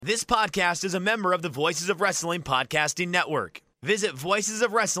This podcast is a member of the Voices of Wrestling Podcasting Network. Visit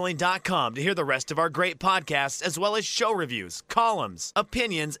voicesofwrestling.com to hear the rest of our great podcasts, as well as show reviews, columns,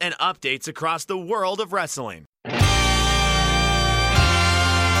 opinions, and updates across the world of wrestling.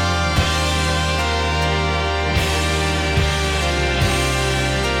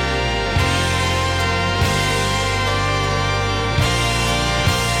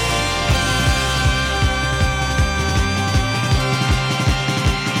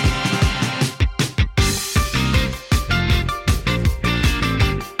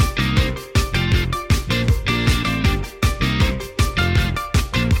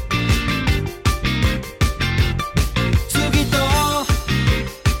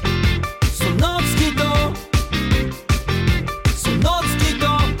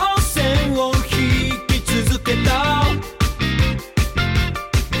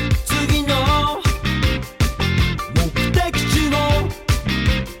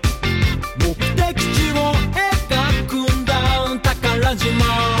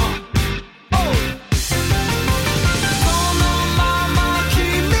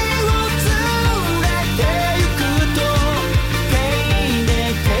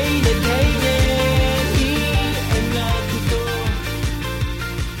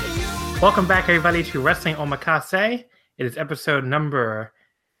 Welcome back, everybody, to Wrestling Omakase. It is episode number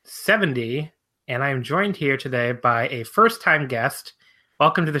 70, and I am joined here today by a first-time guest.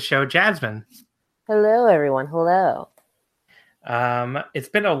 Welcome to the show, Jasmine. Hello, everyone. Hello. It's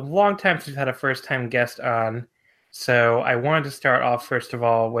been a long time since we've had a first-time guest on, so I wanted to start off, first of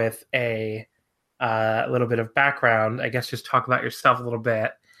all, with a little bit of background. I guess just talk about yourself a little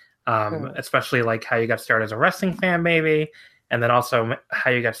bit, especially like how you got started as a wrestling fan, maybe. And then also how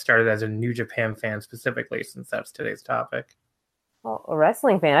you got started as a New Japan fan specifically, since that's today's topic. Well, a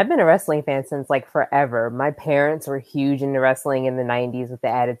wrestling fan. I've been a wrestling fan since like forever. My parents were huge into wrestling in the 90s with the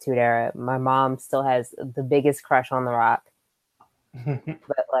Attitude Era. My mom still has the biggest crush on The Rock.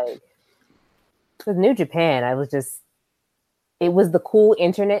 But like with New Japan, it was the cool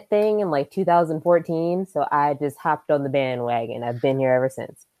internet thing in like 2014. So I just hopped on the bandwagon. I've been here ever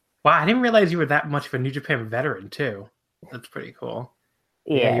since. Wow, I didn't realize you were that much of a New Japan veteran too. That's pretty cool.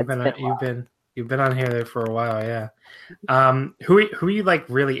 Yeah, you've been on here for a while. Yeah. Who are you like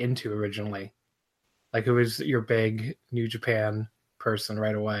really into originally? Like, who was your big New Japan person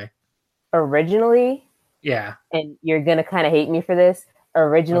right away? Originally, yeah. And you're gonna kind of hate me for this.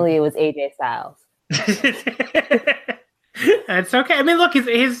 Originally, it was AJ Styles. It's okay. I mean, look,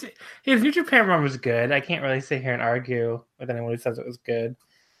 his New Japan run was good. I can't really sit here and argue with anyone who says it was good.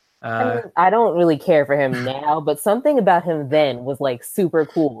 I don't really care for him now, but something about him then was like super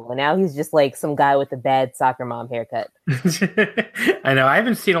cool. And now he's just like some guy with a bad soccer mom haircut. I know. I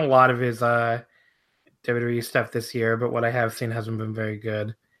haven't seen a lot of his WWE stuff this year, but what I have seen hasn't been very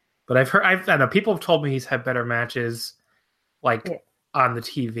good. But I know people have told me he's had better matches like on the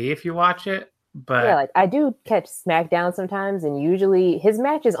TV if you watch it. But yeah, like I do catch SmackDown sometimes, and usually his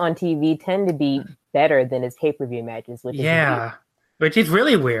matches on TV tend to be better than his pay-per-view matches, which is weird. Which is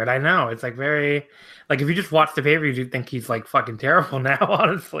really weird. I know. It's like very, like if you just watch the pay-per-view, you'd think he's like fucking terrible now,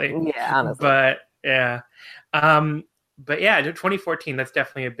 honestly. Yeah, honestly. But yeah. 2014, that's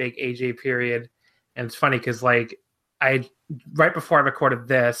definitely a big AJ period. And it's funny because like right before I recorded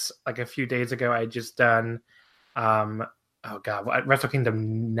this, like a few days ago, I just done, Wrestle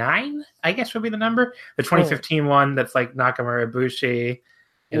Kingdom 9, I guess would be the number. The 2015 one that's like Nakamura Ibushi,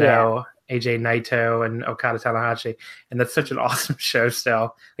 you know, AJ Naito and Okada Tanahashi, and that's such an awesome show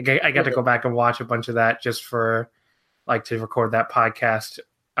still. Like I got to go back and watch a bunch of that just for like to record that podcast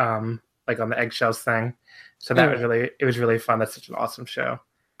like on the Eggshells thing. So that was really fun. That's such an awesome show.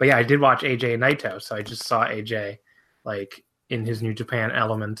 But yeah, I did watch AJ Naito, so I just saw AJ like in his New Japan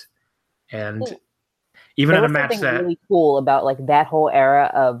element. And even in a match that really cool about like that whole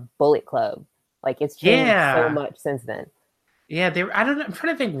era of Bullet Club. Like it's changed so much since then. Yeah, I'm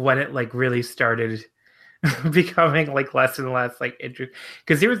trying to think when it like really started becoming like less and less like interesting,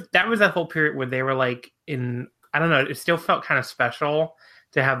 because that was that whole period where they were like in, I don't know, it still felt kind of special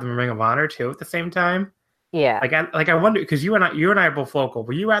to have them in Ring of Honor too at the same time. Yeah, I wonder, because you and I are both local.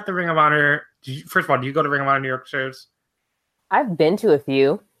 Were you at the Ring of Honor? First of all, do you go to Ring of Honor New York shows? I've been to a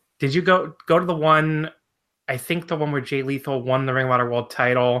few. Did you go to the one? I think the one where Jay Lethal won the Ring of Honor World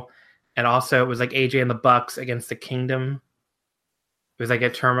Title, and also it was like AJ and the Bucks against the Kingdom. It was like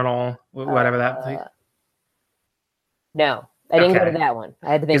at Terminal, whatever that thing. No, I didn't go to that one.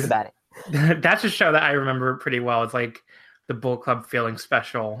 I had to think about it. That's a show that I remember pretty well. It's like the Bull Club feeling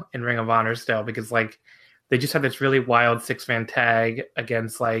special in Ring of Honor still, because like they just had this really wild 6-man tag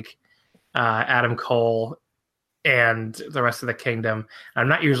against like Adam Cole and the rest of the kingdom. I'm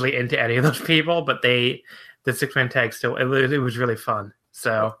not usually into any of those people, but the 6-man tag still, it was really fun.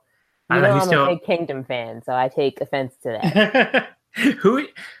 So I You don't know. know, He's I'm still a big Kingdom fan, so I take offense to that. who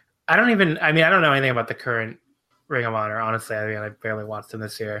I don't even. I mean, I don't know anything about the current Ring of Honor. Honestly, I mean, I barely watched them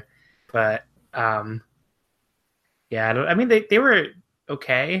this year, but yeah, I mean, they were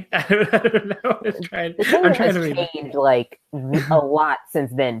okay. I don't know. The I'm kingdom trying has to read. changed like a lot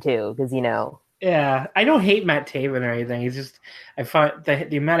since then too, because Yeah, I don't hate Matt Taven or anything. He's just I find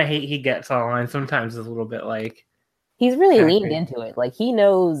the amount of hate he gets online sometimes is a little bit like he's really leaned crazy. into it. Like he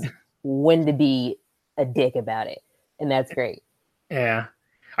knows when to be a dick about it, and that's great. Yeah.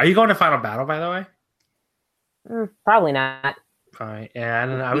 Are you going to Final Battle, by the way? Probably not. Fine. Yeah, I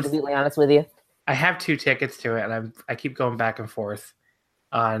don't know. To be completely honest with you, I have 2 tickets to it, and I keep going back and forth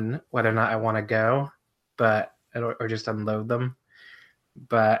on whether or not I want to go, or just unload them.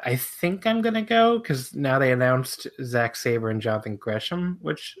 But I think I'm gonna go because now they announced Zack Sabre and Jonathan Gresham,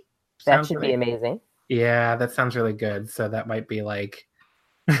 which that should be amazing. Yeah, that sounds really good. So that might be like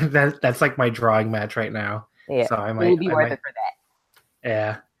that's like my drawing match right now. Yeah, so it would be worth it for that.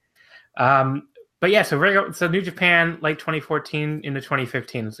 Yeah. But yeah, so New Japan late 2014 into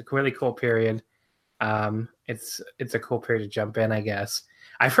 2015. It's a really cool period. It's a cool period to jump in, I guess.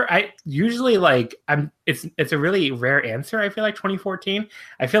 I usually it's a really rare answer. I feel like 2014.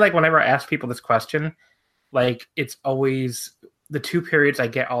 I feel like whenever I ask people this question, like it's always the 2 periods I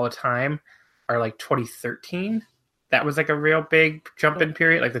get all the time are like 2013. That was like a real big jump in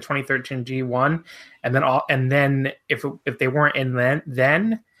period, like the 2013 G1, and then if they weren't in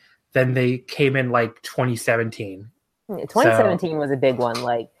then they came in like 2017. 2017 was a big one.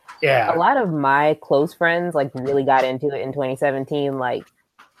 Like, yeah, a lot of my close friends like really got into it in 2017. Like,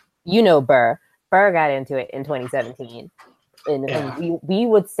 Burr got into it in 2017, and we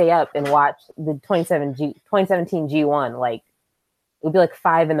would stay up and watch the 2017 G1. Like, it would be like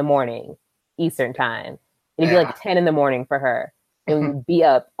 5 a.m. Eastern time. It'd be like 10 a.m. for her, and we'd be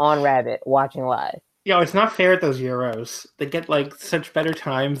up on Rabbit watching live. It's not fair at those Euros. They get like such better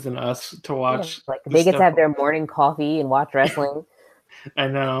times than us to watch. Yeah, like they get to have their morning coffee and watch wrestling. I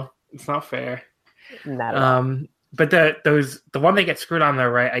know it's not fair. Not at all. But the one they get screwed on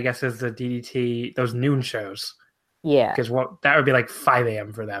there, right? I guess is the DDT, those noon shows. Yeah, because that would be like 5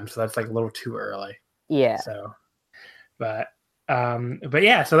 a.m. for them, so that's like a little too early. Yeah. So, but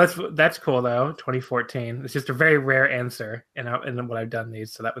yeah, so that's cool though. 2014. It's just a very rare answer in what I've done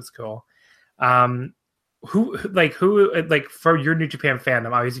these, so that was cool. Who for your New Japan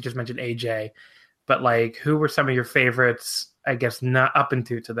fandom? Obviously, you just mentioned AJ, but like, who were some of your favorites? I guess not up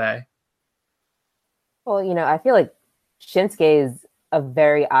into today. Well, I feel like Shinsuke is a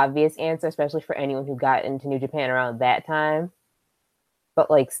very obvious answer, especially for anyone who got into New Japan around that time.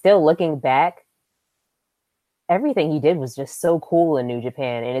 But like, still looking back, everything he did was just so cool in New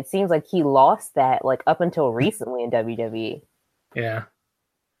Japan, and it seems like he lost that like up until recently in WWE. Yeah.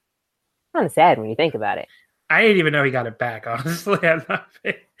 Kind of sad when you think about it. I didn't even know he got it back, honestly.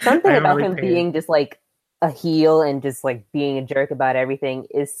 Something about him being just like a heel and just like being a jerk about everything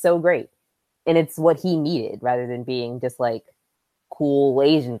is so great. And it's what he needed rather than being just like cool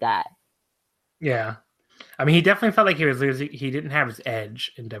Asian guy. Yeah. I mean, he definitely felt like he was losing. He didn't have his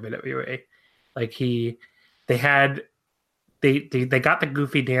edge in WWE. Like they got the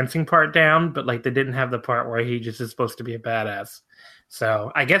goofy dancing part down, but like they didn't have the part where he just is supposed to be a badass.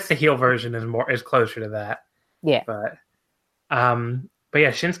 So I guess the heel version is closer to that. Yeah. But yeah,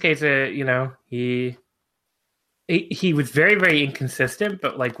 Shinsuke's he was very, very inconsistent,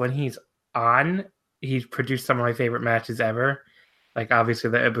 but like when he's on, he's produced some of my favorite matches ever. Like obviously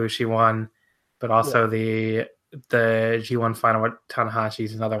the Ibushi one, but also the G1 final with Tanahashi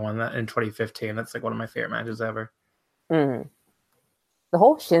is another one that in 2015. That's like one of my favorite matches ever. Mm-hmm. The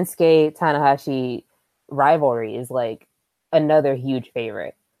whole Shinsuke Tanahashi rivalry is like another huge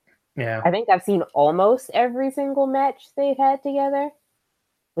favorite. Yeah, I think I've seen almost every single match they've had together,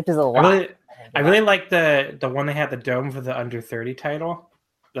 which is a lot. I really like the one they had the dome for the under 30 title.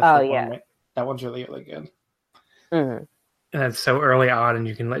 That's that one's really, really good. Mm-hmm. And it's so early on, and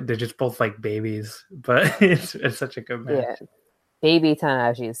you can they're just both like babies, but it's such a good match. Yeah, baby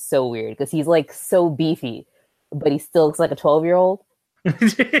Tanahashi is so weird because he's like so beefy, but he still looks like a 12-year-old.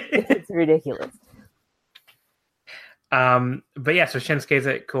 It's ridiculous. But yeah, so Shinsuke's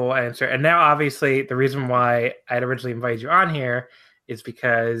a cool answer. And now obviously the reason why I'd originally invited you on here is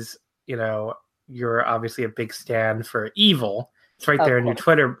because, you're obviously a big stan for Evil. It's right there in your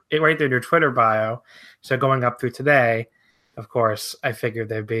Twitter bio. So going up through today, of course, I figured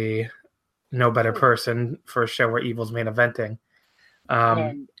there'd be no better person for a show where Evil's main eventing.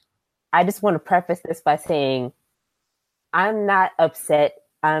 And I just want to preface this by saying I'm not upset.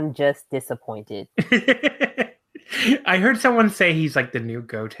 I'm just disappointed. I heard someone say he's like the new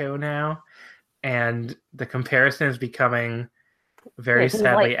Goto now, and the comparison is becoming very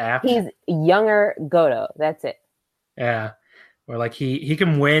sadly apt. He's younger Goto. That's it. Yeah. Or like he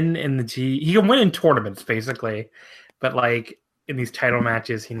can win in he can win in tournaments basically, but like in these title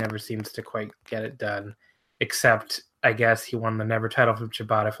matches he never seems to quite get it done. Except I guess he won the never title from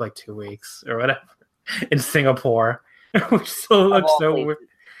Shibata for like 2 weeks or whatever in Singapore, which still looks so weird.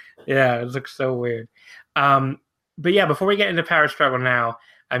 Yeah, it looks so weird. But yeah, before we get into Power Struggle now,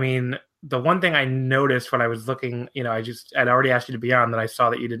 I mean, the one thing I noticed when I was looking, I'd already asked you to be on, that I saw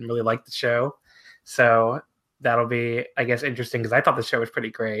that you didn't really like the show. So that'll be, I guess, interesting because I thought the show was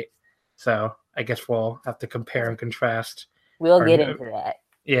pretty great. So I guess we'll have to compare and contrast. We'll get into that.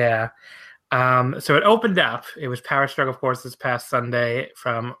 Yeah. So it opened up. It was Power Struggle, of course, this past Sunday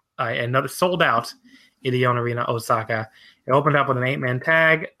from another sold out Ideon Arena, Osaka. It opened up with an 8-man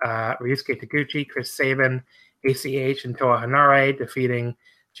tag. Ryusuke Taguchi, Chris Sabin, ACH, and Toa Hanare defeating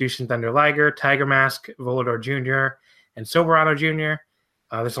Jushin Thunder Liger, Tiger Mask, Volador Jr., and Soberano Jr.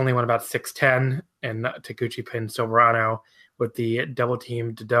 This only went about 6-10, and Taguchi pinned Soberano with the double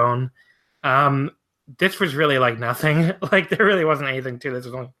team Dodon. This was really like nothing. Like there really wasn't anything to this.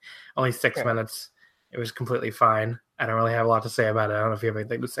 It was only 6 minutes. It was completely fine. I don't really have a lot to say about it. I don't know if you have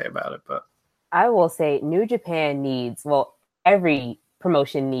anything to say about it, but I will say New Japan needs, well, every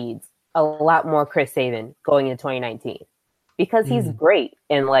promotion needs a lot more Chris Sabin going into 2019 because he's great.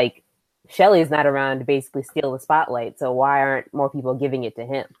 And like Shelley's not around to basically steal the spotlight. So why aren't more people giving it to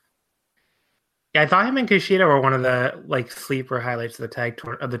him? Yeah, I thought him and Kushida were one of the like sleeper highlights of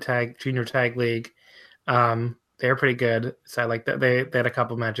the junior tag league. They were pretty good. So I like that. They had a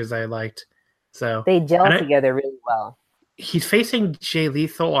couple matches I liked. So they gel together really well. He's facing Jay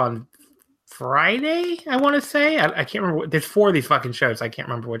Lethal on Friday, I want to say. I can't remember. There's 4 of these fucking shows. I can't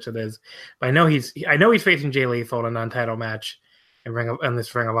remember which it is. But I know he's facing Jay Lethal in a non-title match in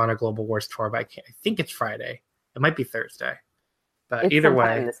this Ring of Honor Global Wars tour. But I think it's Friday. It might be Thursday. But it's either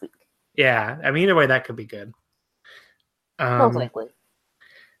way, this week. Yeah. I mean, either way, that could be good. Most likely.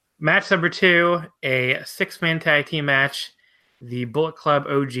 Match number 2, a 6-man tag team match. The Bullet Club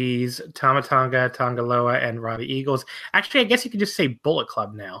OGs, Tama Tonga, Tonga Loa, and Robbie Eagles. Actually, I guess you could just say Bullet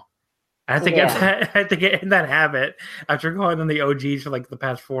Club now. I have to get in that habit after calling them the OGs for like the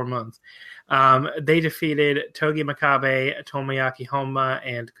past 4 months. They defeated Togi Makabe, Tomoyaki Honma,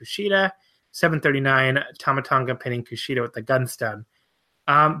 and Kushida. 7:39, Tama Tonga pinning Kushida with the gun stun.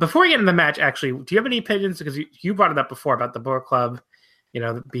 Before we get into the match, actually, do you have any opinions? Because you brought it up before about the Bullet Club,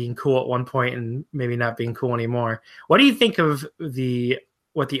 being cool at one point and maybe not being cool anymore. What do you think of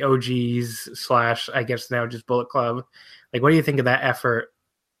what the OGs / I guess now just Bullet Club? Like, what do you think of that effort?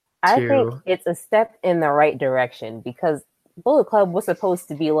 I think it's a step in the right direction because Bullet Club was supposed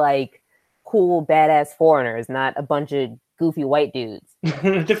to be like cool, badass foreigners, not a bunch of goofy white dudes.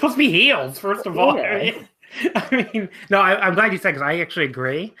 They're supposed to be heels, first of all. Yeah. I mean, no, I'm glad you said, because I actually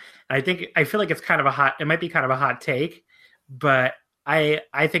agree. I feel like it might be kind of a hot take, but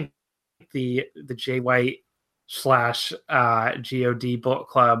I think the Jay White / GOD Bullet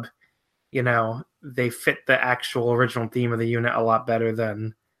Club, they fit the actual original theme of the unit a lot better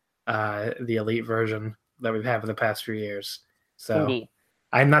than the elite version that we've had for the past few years. So indeed.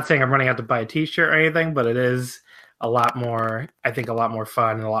 I'm not saying I'm running out to buy a t-shirt or anything, but it is a lot more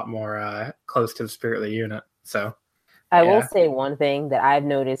fun and a lot more close to the spirit of the unit. So I will say one thing that I've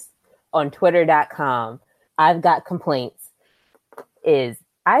noticed on twitter.com, I've got complaints, is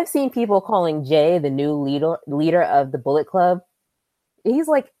I've seen people calling Jay the new leader of the Bullet Club. He's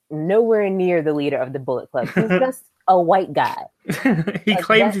like nowhere near the leader of the Bullet Club. He's just a white guy. He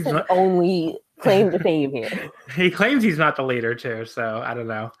claims he's not only claim to fame here. He claims he's not the leader too, so I don't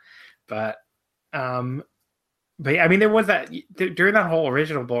know. But I mean, there was that during that whole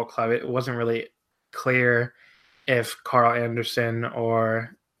original Bullet Club, it wasn't really clear if Carl Anderson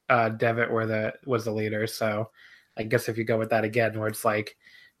or Devitt was the leader. So I guess if you go with that again, where it's like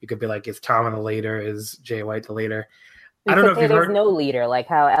you could be like, is Tom the leader? Is Jay White the leader? I don't know if you've heard. There's no leader, like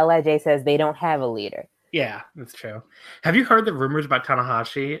how LIJ says they don't have a leader. Yeah, that's true. Have you heard the rumors about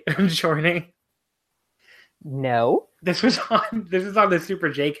Tanahashi joining? No. This is on the Super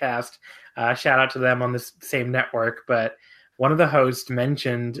J Cast. Shout out to them on this same network. But one of the hosts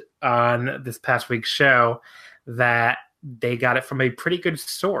mentioned on this past week's show that they got it from a pretty good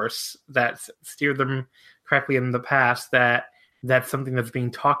source that steered them correctly in the past, that's something that's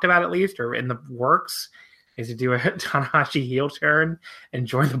being talked about at least, or in the works, is to do a Tanahashi heel turn and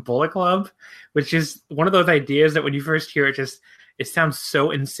join the Bullet Club, which is one of those ideas that when you first hear it, it sounds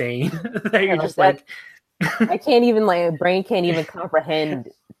so insane that you're just like, I can't even brain can't even comprehend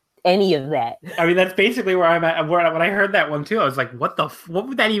any of that. I mean, that's basically where I'm at. When I heard that one too, I was like, what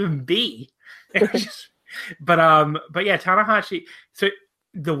would that even be? But yeah, Tanahashi. So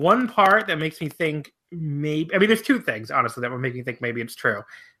the one part that makes me think maybe, I mean, there's two things honestly that would make me think maybe it's true.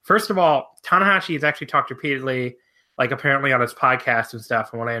 First of all, Tanahashi has actually talked repeatedly, like apparently on his podcast and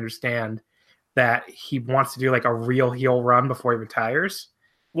stuff, and what I understand, that he wants to do like a real heel run before he retires.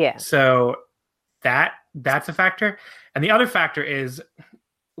 Yeah. So that's a factor. And the other factor is,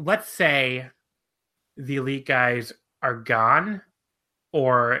 let's say the elite guys are gone,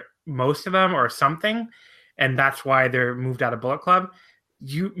 or most of them, or something, and that's why they're moved out of Bullet Club.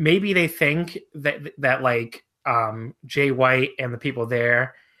 Maybe they think that like Jay White and the people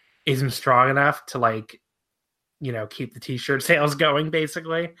there isn't strong enough to like, you know, keep the t-shirt sales going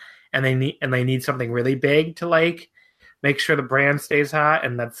basically, and they need something really big to like make sure the brand stays hot,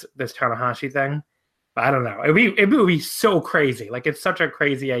 and that's this Tanahashi thing. But I don't know. It would be so crazy. Like, it's such a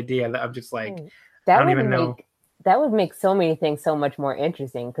crazy idea that I'm just like, I don't even know. That would make so many things so much more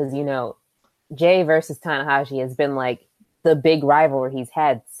interesting, because, you know, Jay versus Tanahashi has been like the big rivalry he's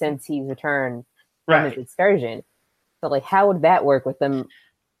had since he's returned from his excursion. So like, how would that work with them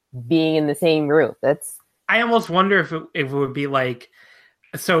being in the same group? I almost wonder if it would be like,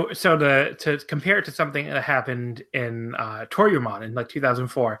 so to compare it to something that happened in Toryumon in like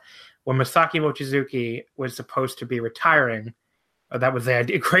 2004, when Masaki Mochizuki was supposed to be retiring. That was the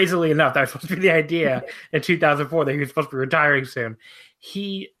idea. Crazily enough, that was supposed to be the idea in 2004, that he was supposed to be retiring soon.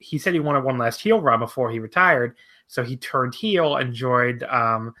 He said he wanted one last heel run before he retired, so he turned heel and joined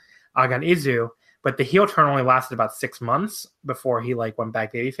Agan Izu. But the heel turn only lasted about 6 months before he like went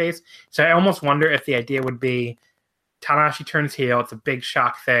back babyface. So I almost wonder if the idea would be Tanahashi turns heel. It's a big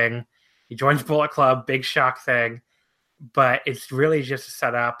shock thing. He joins Bullet Club, big shock thing. But it's really just to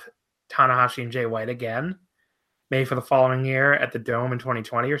set up Tanahashi and Jay White again, maybe for the following year at the Dome in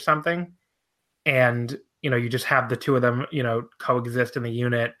 2020 or something. And, you know, you just have the two of them, you know, coexist in the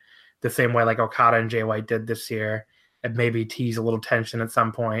unit the same way like Okada and Jay White did this year, and maybe tease a little tension at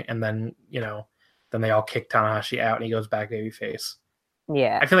some point, and then, you know, then they all kick Tanahashi out and he goes back babyface.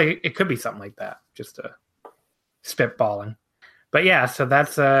 Yeah. I feel like it could be something like that, just spitballing. But yeah, so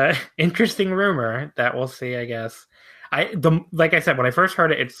that's a interesting rumor that we'll see, I guess. Like I said, when I first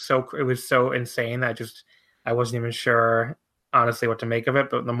heard it, it was so insane that I wasn't even sure, honestly, what to make of it.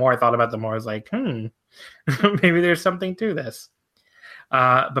 But the more I thought about it, the more I was like, maybe there's something to this.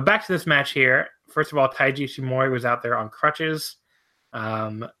 But back to this match here. First of all, Taiji Ishimori was out there on crutches,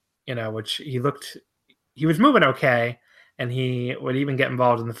 you know, which he was moving okay, and he would even get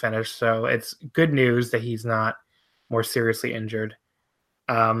involved in the finish. So it's good news that he's not more seriously injured.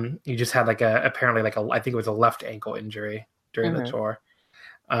 He just had apparently I think it was a left ankle injury during the tour.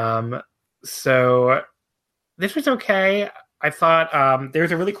 So this was okay. I thought there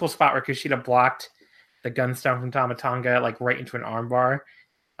was a really cool spot where Kushida blocked the gun stun from Tama Tonga like right into an armbar.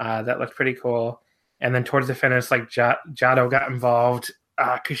 That looked pretty cool. And then towards the finish, like Jado got involved.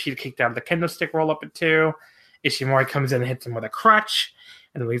 Kushida kicked out of the kendo stick roll up at 2. Ishimori comes in and hits him with a crutch,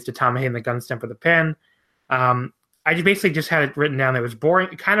 and leads to Tama hitting the gun stump with a pin. I basically just had it written down that it was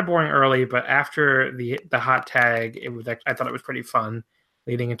boring, kind of boring early, but after the hot tag, I thought it was pretty fun,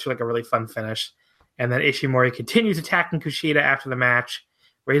 leading into like a really fun finish. And then Ishimori continues attacking Kushida after the match,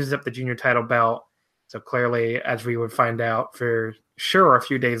 raises up the junior title belt. So clearly, as we would find out for sure a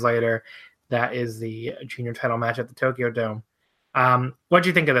few days later, that is the junior title match at the Tokyo Dome. What do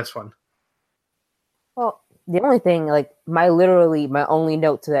you think of this one? Well, the only thing, like, my only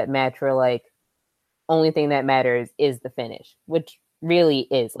note to that match were like, only thing that matters is the finish, which really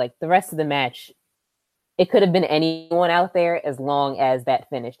is like the rest of the match. It could have been anyone out there as long as that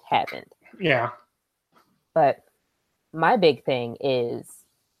finish happened. Yeah. But my big thing is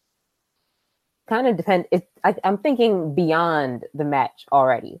kind of I'm thinking beyond the match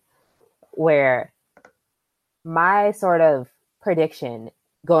already, where my sort of prediction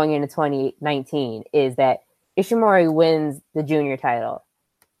going into 2019 is that Ishimori wins the junior title,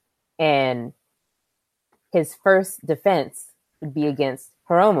 and his first defense would be against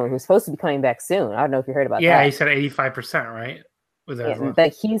Hiromu, who's supposed to be coming back soon. I don't know if you heard about that. Yeah, he said 85%, right?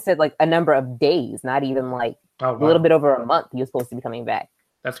 Like he said, like a number of days, not even like a little bit over a month. He was supposed to be coming back.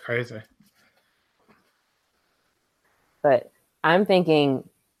 That's crazy. But I'm thinking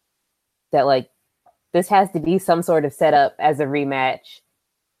that like this has to be some sort of setup as a rematch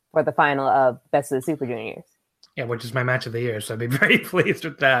for the final of Best of the Super Juniors. Yeah, which is my match of the year, so I'd be very pleased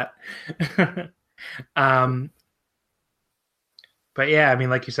with that. But yeah, I mean,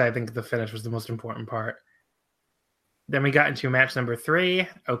 like you said, I think the finish was the most important part. Then we got into match number 3,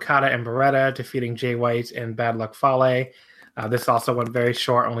 Okada and Beretta defeating Jay White and Bad Luck Fale. This also went very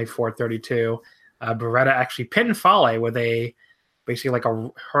short, only 4:32. Beretta actually pinned Fale with basically like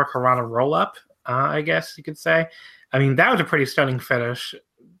a Hurricanrana roll-up, I guess you could say. I mean, that was a pretty stunning finish.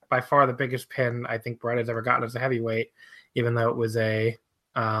 By far the biggest pin I think Beretta's ever gotten as a heavyweight, even though it was a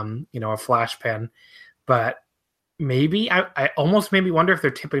flash pin. But maybe, I almost maybe wonder if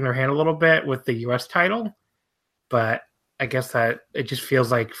they're tipping their hand a little bit with the U.S. title. But I guess that it just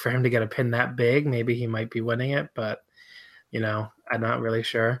feels like for him to get a pin that big, maybe he might be winning it. But, I'm not really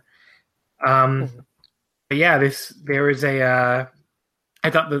sure. But yeah, there was I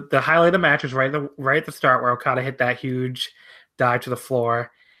thought the highlight of the match was right at the start where Okada hit that huge dive to the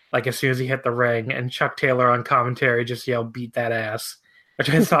floor, like as soon as he hit the ring, and Chuck Taylor on commentary just yelled, "Beat that ass," which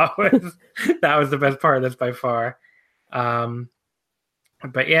I thought that was the best part of this by far.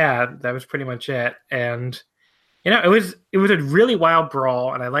 But yeah, that was pretty much it. And it was a really wild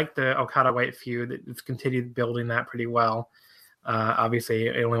brawl, and I like the Okada White feud. It's continued building that pretty well. Obviously,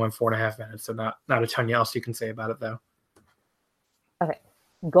 it only went 4.5 minutes, so not a ton else you can say about it, though. Okay.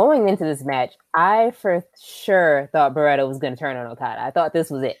 Going into this match, I for sure thought Beretta was going to turn on Okada. I thought this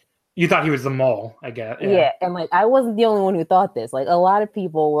was it. You thought he was the mole, I guess. Yeah, and I wasn't the only one who thought this. A lot of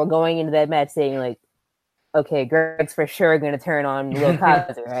people were going into that match saying, okay, Greg's for sure going to turn on Will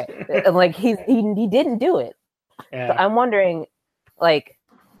Kaiser, right? And he didn't do it. Yeah. So I'm wondering,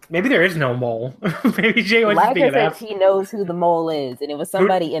 maybe there is no mole. Maybe Jay was Liger being says he knows who the mole is, and it was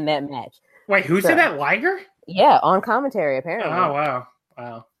somebody in that match. Wait, who said that? Liger? Yeah, on commentary apparently. Oh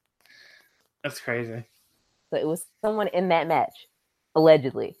wow, that's crazy. So it was someone in that match,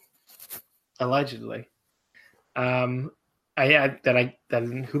 allegedly. Allegedly. Who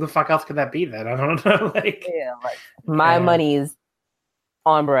the fuck else could that be then? I don't know. My money's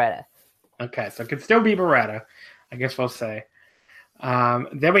on Beretta. Okay, so it could still be Beretta, I guess we'll say.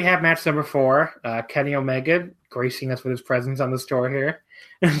 Then we have match number 4, Kenny Omega gracing us with his presence on the store here,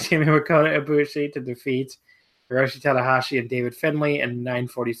 teaming with Kota Ibushi to defeat Hiroshi Tanahashi and David Finlay in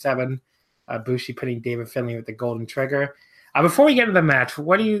 9:47. Ibushi pinning David Finlay with the golden trigger. Before we get into the match,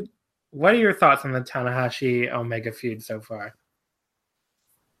 what are your thoughts on the Tanahashi Omega feud so far?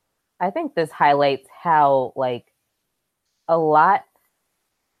 I think this highlights how a lot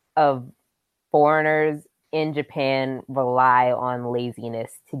of foreigners in Japan rely on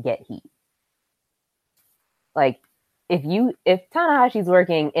laziness to get heat. If Tanahashi's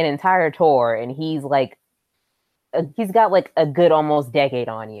working an entire tour and he's got a good almost decade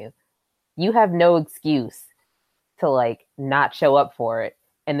on you, you have no excuse to not show up for it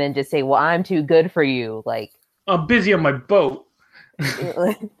and then just say, well, I'm too good for you. I'm busy on my boat.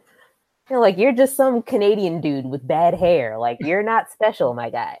 You're just some Canadian dude with bad hair. You're not special, my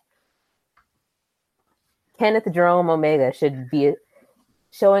guy. Kenneth Jerome Omega should be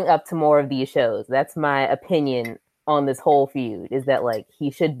showing up to more of these shows. That's my opinion on this whole feud, is that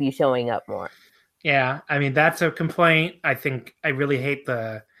he should be showing up more. Yeah, I mean, that's a complaint. I think I really hate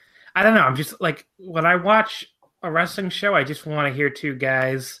I don't know. I'm just when I watch a wrestling show, I just want to hear two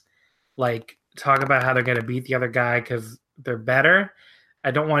guys talk about how they're going to beat the other guy because they're better. I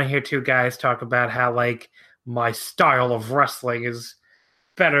don't want to hear two guys talk about how my style of wrestling is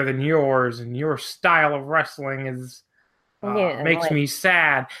better than yours and your style of wrestling is makes me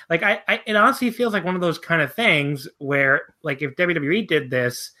sad. It honestly feels like one of those kind of things where if WWE did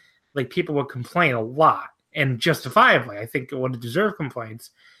this, people would complain a lot, and justifiably. I think it would deserve complaints,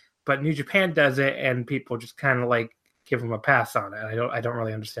 but New Japan does it and people just kind of give them a pass on it. I don't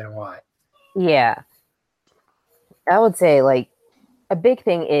really understand why. Yeah. I would say a big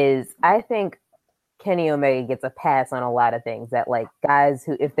thing is I think Kenny Omega gets a pass on a lot of things that guys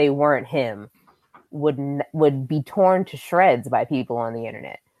who, if they weren't him, would be torn to shreds by people on the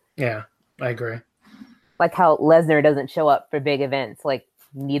internet. Yeah, I agree. How Lesnar doesn't show up for big events,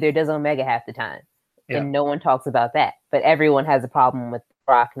 neither does Omega half the time. Yeah. And no one talks about that. But everyone has a problem with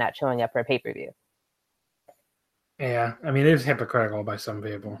Brock not showing up for a pay-per-view. Yeah, I mean, it is hypocritical by some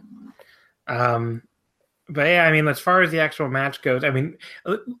people. But yeah, I mean, as far as the actual match goes, I mean,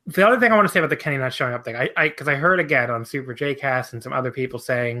 the other thing I want to say about the Kenny not showing up thing, because I heard again on Super J-Cast and some other people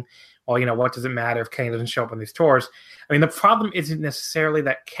saying, well, what does it matter if Kenny doesn't show up on these tours? I mean, the problem isn't necessarily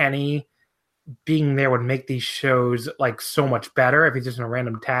that Kenny being there would make these shows so much better if he's just in a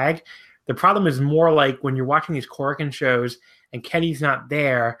random tag. The problem is more when you're watching these Korakuen shows and Kenny's not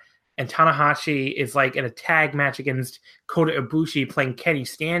there and Tanahashi is in a tag match against Kota Ibushi playing Kenny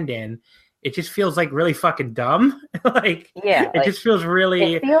stand-in, it just feels like really fucking dumb. Like, Yeah, it just feels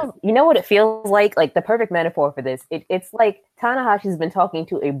really. It feels, you know what it feels like? Like the perfect metaphor for this. It's like Tanahashi's been talking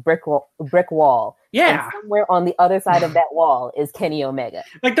to a brick wall. Yeah. And somewhere on the other side of that wall is Kenny Omega.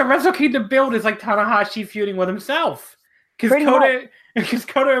 Like the Wrestle Kingdom build is like Tanahashi feuding with himself. Because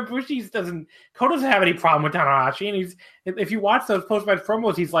Kota Ibushi doesn't have any problem with Tanahashi, and he's, if you watch those post-match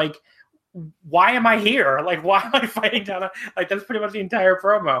promos, he's like, why am I here? Like, why am I fighting Tanahashi? Like, that's pretty much the entire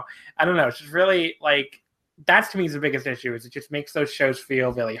promo. I don't know. It's just really, like, that's to me is the biggest issue, is it just makes those shows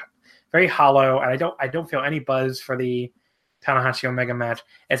feel very, very hollow, and I don't feel any buzz for the Tanahashi Omega match.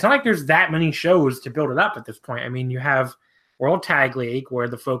 It's not like there's that many shows to build it up at this point. I mean, you have World Tag League, where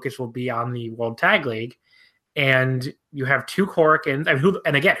the focus will be on the World Tag League, and you have 2 Korakuens. I mean,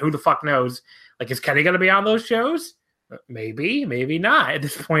 who the fuck knows? Like, is Kenny going to be on those shows? Maybe, maybe not. At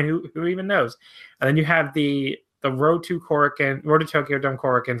this point, who even knows? And then you have the Road to Tokyo Dome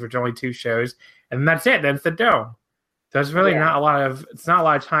Korakuens, which are only 2 shows, and that's it. Then it's the Dome. There's really not a lot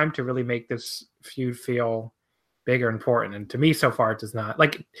of time to really make this feud feel big or important. And to me, so far, it does not.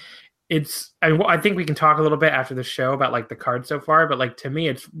 Like, I think we can talk a little bit after the show about like the card so far, but like to me,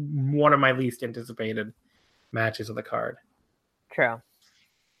 it's one of my least anticipated matches of the card. True.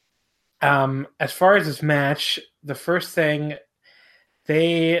 As far as this match, the first thing,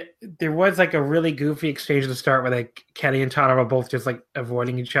 there was like a really goofy exchange at the start where like Kenny and Tana were both just like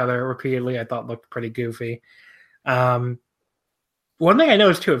avoiding each other repeatedly. I thought looked pretty goofy. One thing I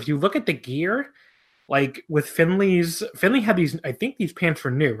noticed too, if you look at the gear, like with Finley had these, I think these pants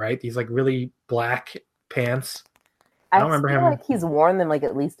were new, right? These like really black pants. I don't remember him. Like he's worn them like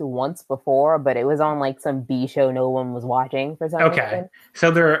at least once before, but it was on like some B show no one was watching for some reason. So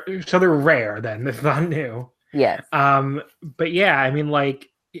they're rare then. It's not new. Yes. But yeah, I mean, like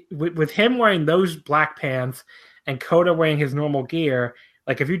with him wearing those black pants and Kota wearing his normal gear,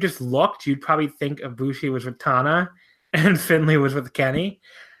 like if you just looked, you'd probably think Ibushi was with Tana and Finley was with Kenny.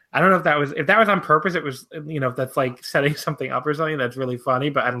 I don't know if that was on purpose. It was, if that's like setting something up or something. That's really funny,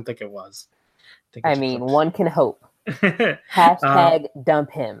 but I don't think it was. I mean, one can hope. Hashtag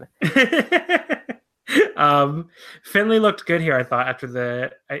dump him. Finley looked good here, I thought, after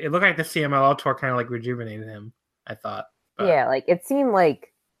it looked like the CMLL tour kind of like rejuvenated him, I thought. But. Yeah, like it seemed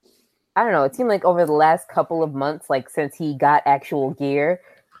like, I don't know, it seemed like over the last couple of months, like since he got actual gear,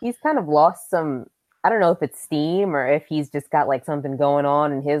 he's kind of lost some, I don't know if it's steam or if he's just got like something going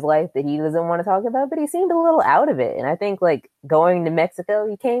on in his life that he doesn't want to talk about, but he seemed a little out of it. And I think like going to Mexico,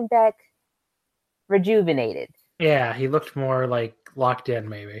 he came back rejuvenated. Yeah, he looked more like locked in,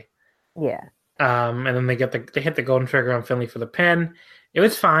 maybe. Yeah. And then they hit the golden trigger on Finley for the pin. It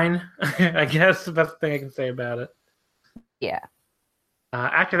was fine, I guess. The best thing I can say about it. Yeah.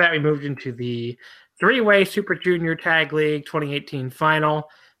 After that, we moved into the 3-way Super Junior Tag League 2018 final.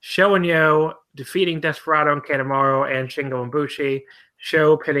 Sho and Yo defeating Desperado and Kanemaru and Shingo and Bushi.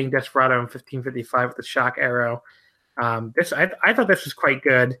 Sho pitting Desperado in 1555 with the shock arrow. I thought this was quite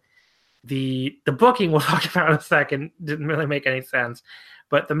good. The booking we'll talk about in a second didn't really make any sense,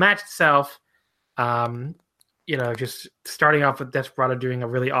 but the match itself, just starting off with Desperado doing a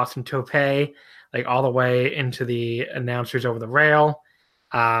really awesome tope, like all the way into the announcers over the rail.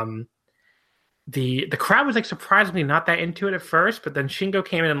 The crowd was like surprisingly not that into it at first, but then Shingo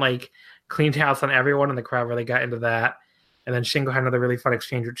came in and like cleaned house on everyone, and the crowd really got into that. And then Shingo had another really fun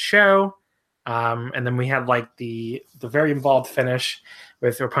exchange with Sho. And then we had like the very involved finish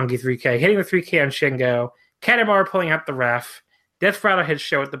with Roppongi 3K hitting the 3K on Shingo, Kanemaru pulling out the ref, Desperado hits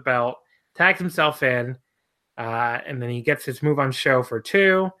Sho at the belt, tags himself in, and then he gets his move on Sho for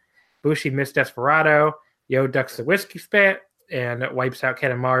 2. Bushi missed Desperado. Yo ducks the whiskey spit and wipes out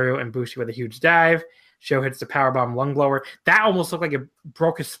Kanemaru and Bushi with a huge dive. Sho hits the powerbomb lung blower. That almost looked like it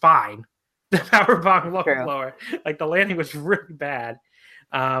broke his spine. The powerbomb lung blower. Like the landing was really bad.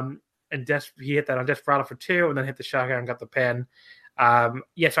 And he hit that on Desperado for 2 and then hit the shotgun and got the pin. So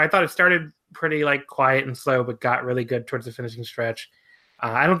I thought it started pretty like quiet and slow, but got really good towards the finishing stretch.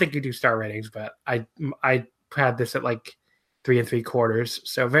 I don't think you do star ratings, but I had this at like 3 3/4.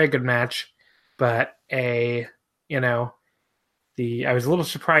 So very good match, but I was a little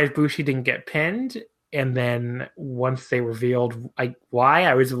surprised Bushi didn't get pinned. And then once they revealed why,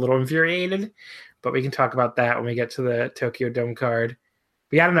 I was a little infuriated, but we can talk about that when we get to the Tokyo Dome card.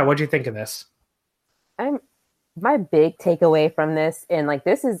 But yeah, I don't know. What do you think of this? My big takeaway from this, and like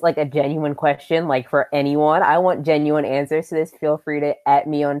this is like a genuine question, like for anyone. I want genuine answers to this. Feel free to @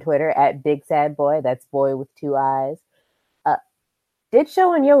 me on Twitter @ Big Sad Boy. That's boy with 2 eyes. Did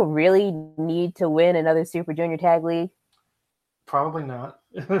Sho and Yo really need to win another Super Junior Tag League? Probably not.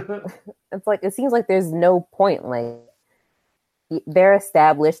 It's like it seems like there's no point. Like they're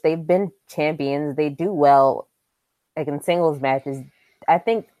established. They've been champions. They do well, like in singles matches.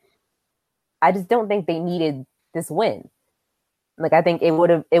 I just don't think they needed this win. Like, I think it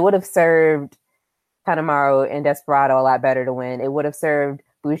would have served Kanemaru and Desperado a lot better to win. It would have served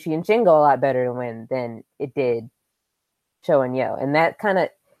Bushi and Shingo a lot better to win than it did Sho and Yo. And that kind of,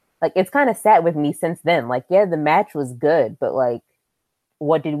 like, it's kind of sat with me since then. Like, yeah, the match was good, but, like,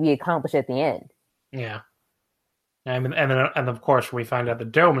 what did we accomplish at the end? Yeah. And of course, when we find out the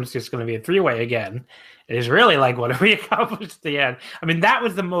Dome is just going to be a three-way again, it is really like, what have we accomplished at the end? I mean, that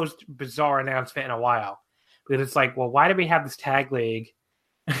was the most bizarre announcement in a while. Because it's like, well, why do we have this tag league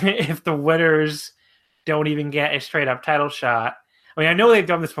if the winners don't even get a straight-up title shot? I mean, I know they've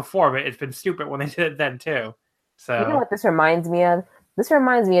done this before, but it's been stupid when they did it then, too. So, you know what this reminds me of? This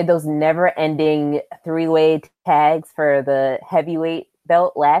reminds me of those never-ending three-way tags for the heavyweight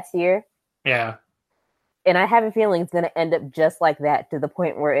belt last year. Yeah. And I have a feeling it's going to end up just like that, to the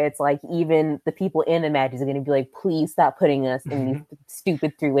point where it's like even the people in the matches are going to be like, please stop putting us in these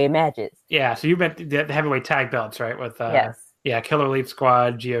stupid three-way matches. Yeah, so you meant the heavyweight tag belts, right? With yes. Yeah, Killer Elite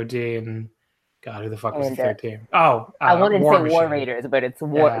Squad, GOD, and God, who the fuck was the third team? Oh, I wanted to say Machine. War Raiders, but it's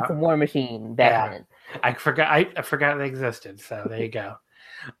War Machine back then. I forgot they existed, so there you go.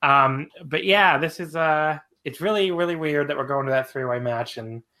 But yeah, this is it's really, really weird that we're going to that three-way match,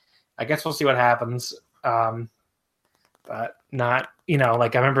 and I guess we'll see what happens. But not,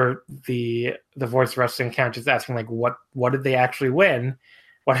 like I remember the Voice Wrestling account just asking like, what did they actually win?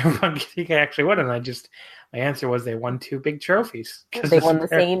 What everyone think they actually won? And my answer was they won 2 big trophies. They won the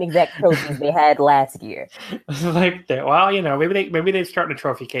same exact trophies they had last year. Like, maybe they're starting a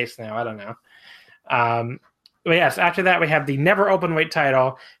trophy case now. I don't know. But yes, after that we have the never open weight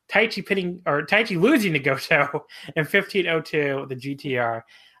title, Taichi losing to Goto in 15:02, the GTR.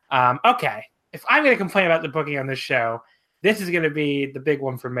 Okay. If I'm going to complain about the booking on this show, this is going to be the big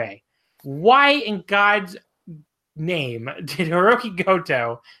one for me. Why in God's name did Hiroki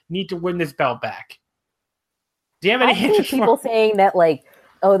Goto need to win this belt back? Do you have any interest? People saying that, like,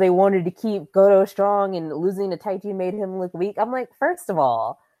 oh, they wanted to keep Goto strong and losing to Taichi made him look weak. I'm like, first of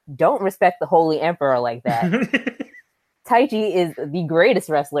all, don't respect the Holy Emperor like that. Taichi is the greatest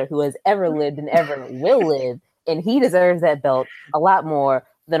wrestler who has ever lived and ever will live, and he deserves that belt a lot more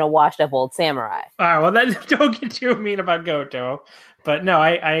than a washed-up old samurai. All right, well, then don't get too mean about Goto. But no,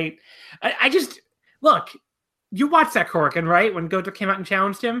 I just look. You watched that Korakuen, right? When Goto came out and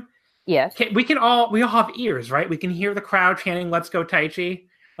challenged him. Yes. We all have ears, right? We can hear the crowd chanting, "Let's go Taichi!"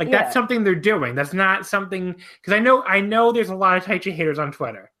 Like that's something they're doing. That's not something, because I know there's a lot of Taichi haters on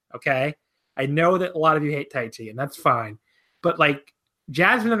Twitter. Okay, I know that a lot of you hate Taichi, and that's fine. But like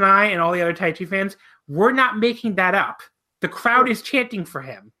Jasmine and I and all the other Taichi fans, we're not making that up. The crowd is chanting for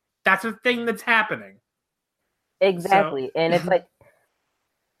him. That's a thing that's happening. Exactly. So, and it's like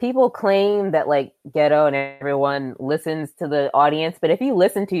people claim that like Geto and everyone listens to the audience, but if you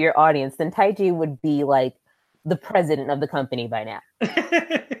listen to your audience, then Taichi would be like the president of the company by now.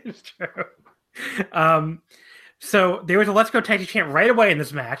 It's true. So there was a "Let's Go Taichi" chant right away in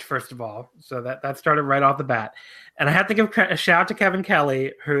this match, first of all. So that started right off the bat. And I have to give a shout out to Kevin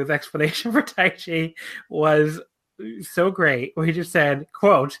Kelly, whose explanation for Taichi was so great. He just said,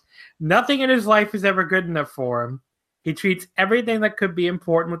 quote, "Nothing in his life is ever good enough for him. He treats everything that could be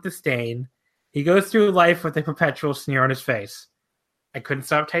important with disdain. He goes through life with a perpetual sneer on his face. I couldn't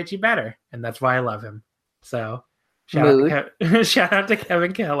stop Taichi better, and that's why I love him." So shout out to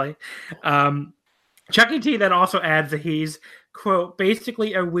Kevin Kelly. Chucky T then also adds that he's, quote,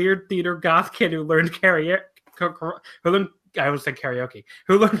 basically a weird theater goth kid who learned karaoke.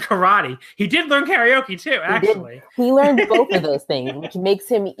 Who learned karate. He did learn karaoke too, actually. He learned both of those things, which makes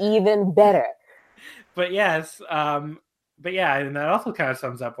him even better. But yes, and that also kind of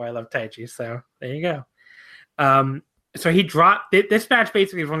sums up why I love Taichi. So there you go. So he dropped this match.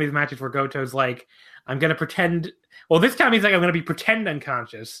 Basically, is one of these matches where Goto's like, "I'm gonna pretend." Well, this time he's like, "I'm gonna be pretend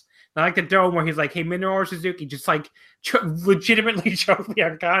unconscious." Not like the Dome where he's like, "Hey, Minoru Suzuki, just like legitimately choke me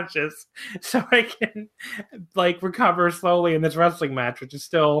unconscious so I can like recover slowly in this wrestling match," which is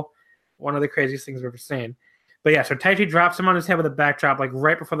still one of the craziest things we've ever seen. But yeah, so Taichi drops him on his head with a backdrop like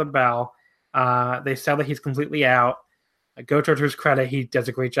right before the bell. They sell that he's completely out. Goto, to his credit, he does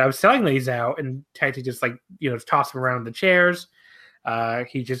a great job selling that he's out, and Taichi just like toss him around in the chairs.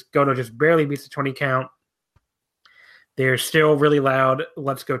 Goto just barely beats the 20 count. They're still really loud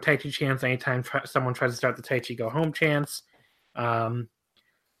 "Let's Go Taichi" chants anytime someone tries to start the Taichi go home chants. And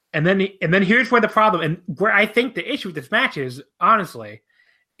then here's where the problem, and where I think the issue with this match is, honestly,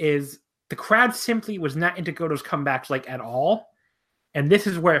 is the crowd simply was not into Goto's comebacks like at all. And this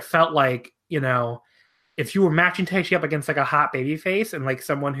is where it felt like, it if you were matching Taichi up against like a hot baby face and like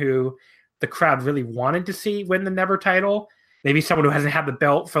someone who the crowd really wanted to see win the Never title, maybe someone who hasn't had the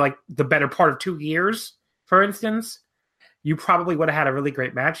belt for like the better part of 2 years, for instance, you probably would have had a really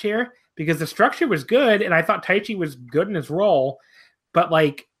great match here because the structure was good and I thought Taichi was good in his role, but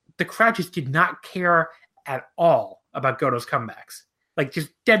like the crowd just did not care at all about Goto's comebacks. Like just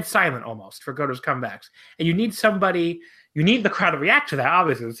dead silent almost for Goto's comebacks. And you need the crowd to react to that,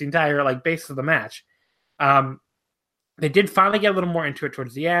 obviously. It's the entire like basis of the match. They did finally get a little more into it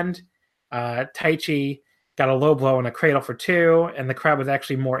towards the end. Taichi got a low blow and a cradle for 2, and the crowd was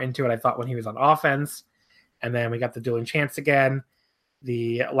actually more into it, I thought, when he was on offense. And then we got the dueling chants again.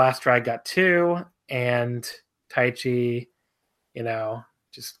 The last drag got 2, and Taichi,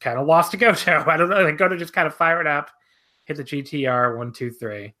 just kind of lost to Goto. I don't know. Like Goto just kind of fired up, hit the GTR 1, 2,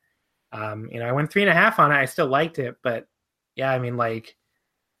 3. I went 3.5 on it. I still liked it, but yeah, I mean, like,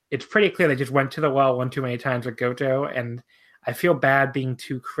 it's pretty clear they just went to the well one too many times with Goto, and I feel bad being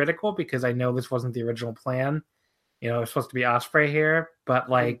too critical because I know this wasn't the original plan. It was supposed to be Ospreay here, but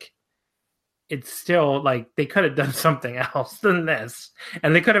like, it's still like they could have done something else than this,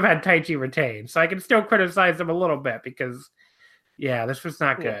 and they could have had Taichi retain. So I can still criticize them a little bit because, yeah, this was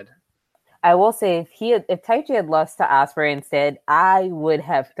not good. I will say if Taichi had lost to Ospreay instead, I would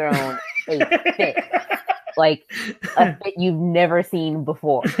have thrown a fit, like a fit you've never seen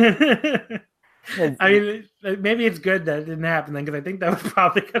before. I mean, maybe it's good that it didn't happen then, because I think that was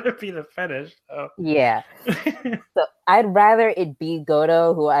probably going to be the finish. So. Yeah. So I'd rather it be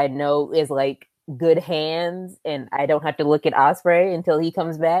Goto, who I know is like good hands, and I don't have to look at Ospreay until he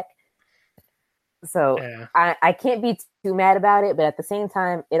comes back. So yeah. I can't be too mad about it, but at the same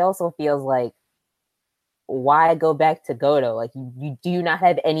time, it also feels like, why go back to Goto? Like, you do not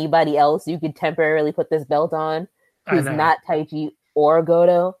have anybody else you could temporarily put this belt on who's not Taichi or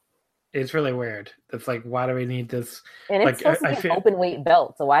Goto. It's really weird. It's like, why do we need this? And it's supposed to be an open weight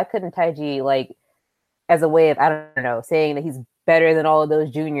belt, so why couldn't Taichi, like, as a way of, I don't know, saying that he's better than all of those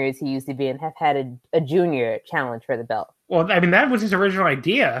juniors he used to be and have had a junior challenge for the belt? Well, I mean, that was his original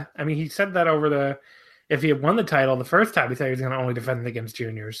idea. I mean, he said that if he had won the title the first time, he said he was going to only defend it against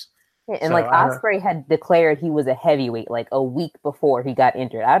juniors. Yeah, and so, Ospreay had declared he was a heavyweight like a week before he got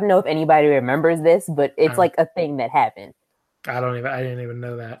injured. I don't know if anybody remembers this, but it's like a thing that happened. I didn't even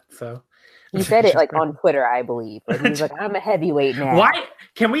know that. So he said it like on Twitter, I believe. Like, he was like, "I'm a heavyweight now." Why?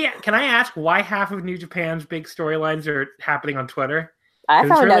 Can I ask why half of New Japan's big storylines are happening on Twitter? I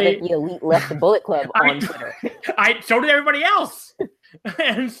found out that the Elite left the Bullet Club on Twitter. So did everybody else.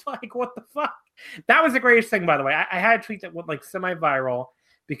 And it's like, what the fuck? That was the greatest thing, by the way. I had a tweet that went like semi-viral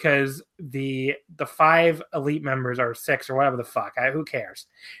because the 5 Elite members, or 6 or whatever the fuck, who cares?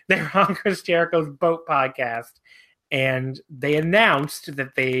 They're on Chris Jericho's Boat podcast, and they announced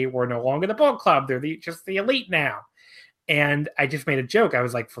that they were no longer the Bullet Club. They're just the Elite now. And I just made a joke. I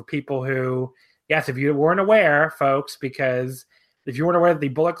was like, for people who, yes, if you weren't aware, folks, because if you weren't aware that the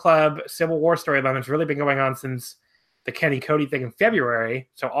Bullet Club Civil War storyline has really been going on since the Kenny Cody thing in February,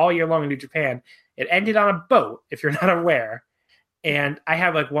 so all year long in New Japan, it ended on a boat, if you're not aware. And I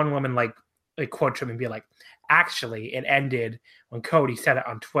have like one woman like quote to me and be like, actually, it ended when Cody said it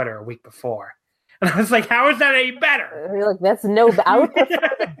on Twitter a week before. And I was like, how is that any better? Like, that's no, I would prefer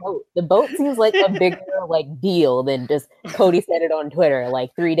the boat. The boat seems like a bigger like deal than just Cody said it on Twitter like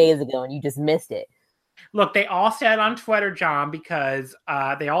 3 days ago and you just missed it. Look, they all said on Twitter, John, because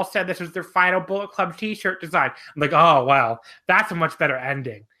they all said this was their final Bullet Club t-shirt design. I'm like, oh, wow, that's a much better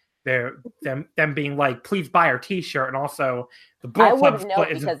ending. Them being like, please buy our t-shirt, and also the Bullet Club. I wouldn't know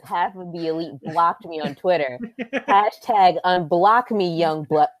because half of the Elite blocked me on Twitter. Hashtag unblock me, young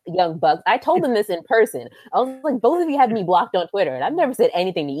bucks. I told them this in person. I was like, both of you have me blocked on Twitter, and I've never said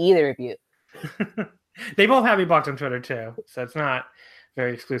anything to either of you. They both have me blocked on Twitter too, so it's not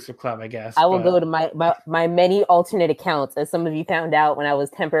very exclusive club, I guess. I will go to my many alternate accounts. As some of you found out when I was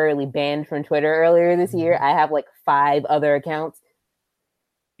temporarily banned from Twitter earlier this year, I have like 5 other accounts.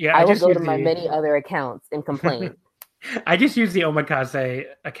 Yeah, I will go to my many other accounts and complain. I just use the Omakase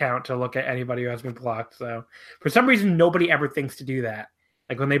account to look at anybody who has been blocked. So for some reason, nobody ever thinks to do that.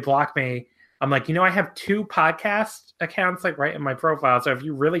 Like when they block me, I'm like, I have 2 podcast accounts like right in my profile. So if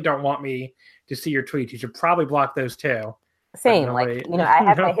you really don't want me to see your tweets, you should probably block those too. Same, like, I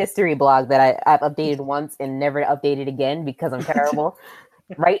have my history blog that I've updated once and never updated again because I'm terrible.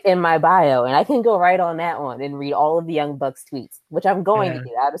 Right in my bio, and I can go right on that one and read all of the Young Bucks tweets, which I'm going to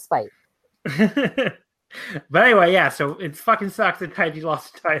do out of spite. But anyway, yeah, so it fucking sucks that Taichi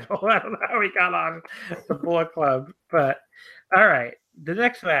lost the title. I don't know how he got on the Bullet Club, but all right. The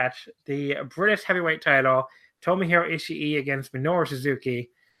next match, the British heavyweight title, Tomohiro Ishii against Minoru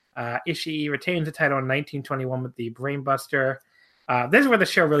Suzuki. Ishii retains the title in 1921 with the Brainbuster. This is where the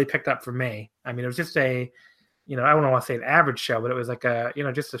show really picked up for me. I mean, it was just a, I don't want to say an average show, but it was like a,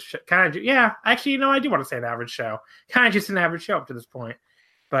 just a kind of, actually, I do want to say an average show. Kind of just an average show up to this point.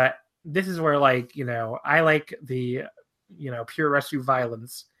 But this is where, like, I like the, pure rescue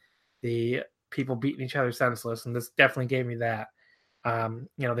violence, the people beating each other senseless, and this definitely gave me that.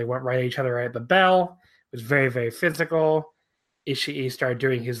 They went right at each other right at the bell. It was very, very physical. Ishii started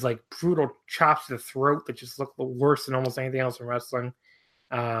doing his like brutal chops to the throat that just looked worse than almost anything else in wrestling.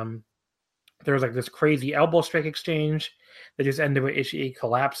 There was like this crazy elbow strike exchange that just ended with Ishii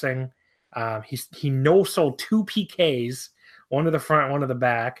collapsing. He no-sold 2 PKs, one to the front, one to the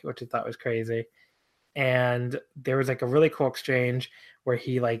back, which I thought was crazy. And there was like a really cool exchange where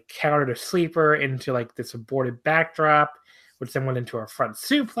he like countered a sleeper into like this aborted backdrop, which then went into a front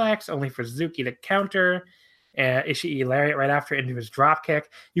suplex, only for Suzuki to counter. Ishii lariat right after into his drop kick.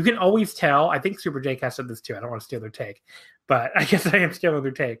 You can always tell. I think Super J-Cast said this too. I don't want to steal their take, but I guess I am stealing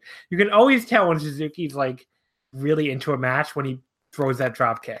their take. You can always tell when Suzuki's like really into a match when he throws that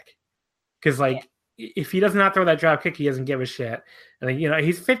drop kick, because like if he does not throw that drop kick, he doesn't give a shit. And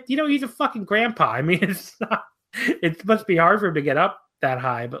he's 50. He's a fucking grandpa. I mean, it's not. It must be hard for him to get up that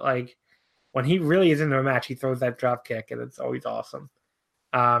high, but like when he really is into a match, he throws that drop kick, and it's always awesome.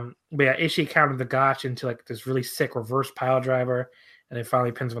 But yeah, Ishii countered the Gotch into like this really sick reverse pile driver, and then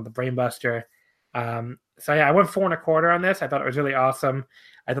finally pins him with the Brainbuster. So yeah, I went 4 1/4 on this. I thought it was really awesome.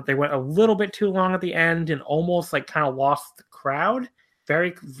 I thought they went a little bit too long at the end and almost like kind of lost the crowd.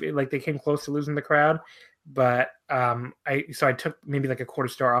 Very like they came close to losing the crowd, but I took maybe like a quarter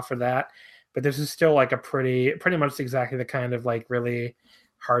star off for that. But this is still like a pretty much exactly the kind of like really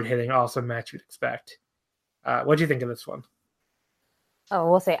hard hitting awesome match you'd expect. What do you think of this one? Oh,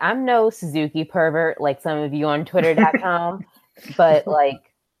 we'll say I'm no Suzuki pervert like some of you on Twitter.com, but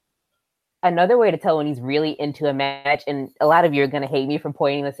like another way to tell when he's really into a match, and a lot of you are going to hate me for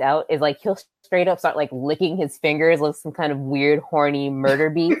pointing this out, is like he'll straight up start like licking his fingers with some kind of weird, horny murder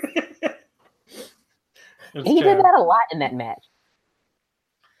beat. He did that a lot in that match.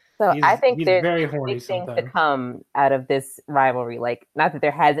 So I think there's very horny big things to come out of this rivalry. Like, not that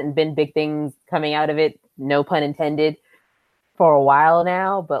there hasn't been big things coming out of it, no pun intended, for a while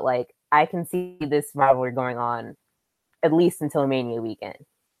now, but like I can see this rivalry going on at least until Mania weekend.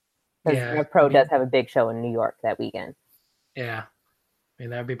 Because Pro does have a big show in New York that weekend. Yeah, I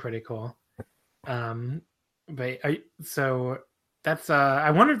mean that'd be pretty cool. So that's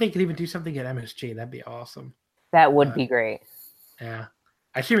I wonder if they could even do something at MSG. That'd be awesome. That would be great. Yeah,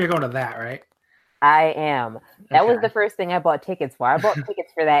 I assume you're going to that, right? I am. That was the first thing I bought tickets for. I bought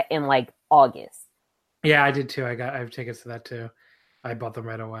tickets for that in like August. Yeah, I did too. I have tickets to that too. I bought them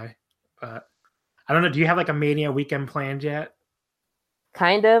right away. But I don't know. Do you have like a Mania weekend planned yet?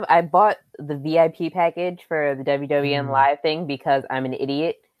 Kind of. I bought the VIP package for the WWN Live thing because I'm an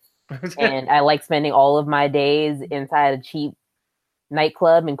idiot. And I like spending all of my days inside a cheap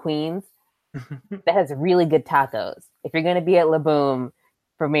nightclub in Queens that has really good tacos. If you're going to be at La Boom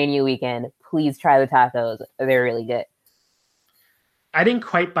for Mania weekend, please try the tacos. They're really good. I didn't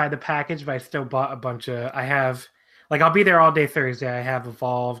quite buy the package, but I still bought a bunch of. I have, like, I'll be there all day Thursday. I have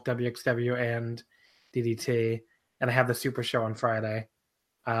Evolve, WXW, and DDT, and I have the Super Show on Friday.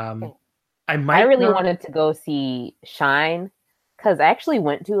 I really wanted to go see Shine because I actually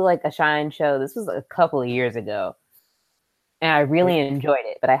went to like a Shine show. This was a couple of years ago, and I really enjoyed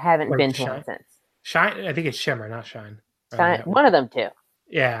it. But I haven't been to one since. Shine, I think it's Shimmer, not Shine. Shine, one of them too.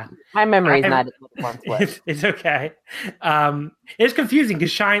 Yeah, my memory is not as good as once was. It's okay. It's confusing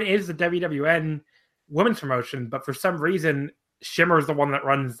because Shine is the WWN women's promotion, but for some reason Shimmer is the one that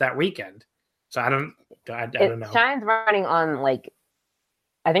runs that weekend. So I don't know. Shine's running on like,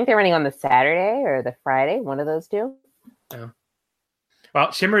 I think they're running on the Saturday or the Friday, one of those two. Yeah.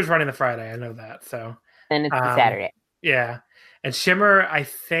 Well, Shimmer is running the Friday. I know that. So then it's the Saturday. Yeah, and Shimmer, I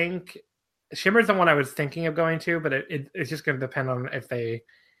think. Shimmer's the one I was thinking of going to, but it's just going to depend on if they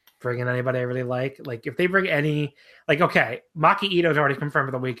bring in anybody I really like. Like, if they bring any, like, okay, Maki Ito's already confirmed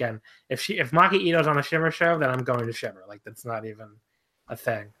for the weekend. If Maki Ito's on a Shimmer show, then I'm going to Shimmer. Like, that's not even a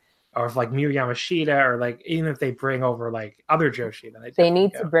thing. Or if, like, Miyu Yamashita, or, like, even if they bring over, like, other Joshi, then they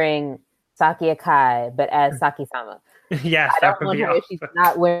need to bring Saki Akai, but as Saki-sama. Yes, I don't want her if she's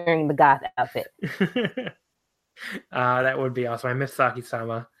not wearing the goth outfit. That would be awesome. I miss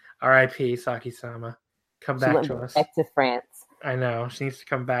Saki-sama. R.I.P. Saki-sama. Come back to us. Back to France. I know. She needs to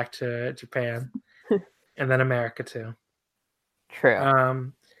come back to Japan. And then America, too.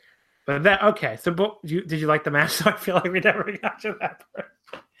 True. But that, okay. So, did you like the match? So I feel like we never got to that part.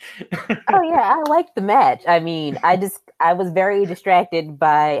 Oh yeah, I liked the match. I mean, I was very distracted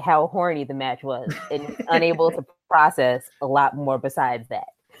by how horny the match was and unable to process a lot more besides that.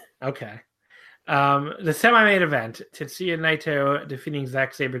 Okay. The semi-main event, Tetsuya Naito defeating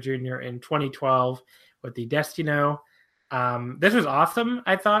Zack Sabre Jr. in 2012 with the Destino. This was awesome,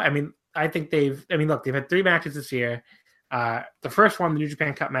 I thought. I think they've had 3 matches this year. The first one, the New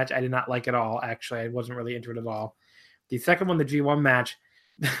Japan Cup match, I did not like at all, actually. I wasn't really into it at all. The second one, the G1 match,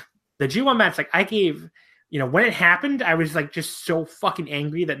 the G1 match, like, I gave, when it happened, I was, like, just so fucking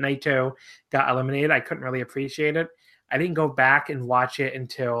angry that Naito got eliminated. I couldn't really appreciate it. I didn't go back and watch it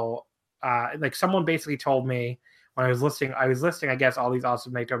until, someone basically told me when I was listing, I guess, all these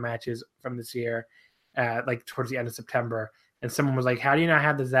awesome Naito matches from this year, towards the end of September. And someone was like, how do you not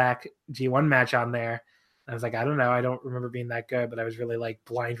have the Zach G1 match on there? I was like, I don't know. I don't remember being that good, but I was really like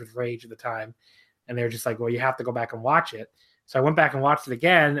blind with rage at the time. And they were just like, well, you have to go back and watch it. So I went back and watched it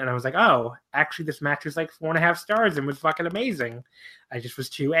again, and I was like, oh, actually, this match was like 4.5 stars and was fucking amazing. I just was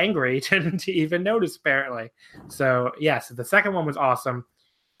too angry to even notice, apparently. So, so the second one was awesome.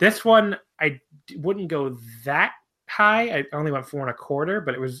 This one, I wouldn't go that high. I only went 4.25,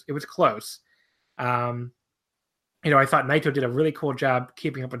 but it was close. I thought Naito did a really cool job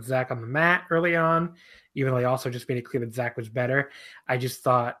keeping up with Zach on the mat early on, even though he also just made it clear that Zach was better. I just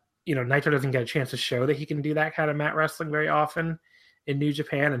thought, Naito doesn't get a chance to show that he can do that kind of mat wrestling very often in New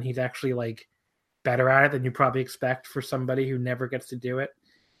Japan, and he's actually like better at it than you probably expect for somebody who never gets to do it.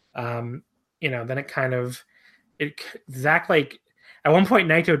 Then it kind of Zach, like, at one point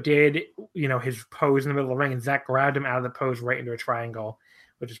Naito did, his pose in the middle of the ring, and Zach grabbed him out of the pose right into a triangle,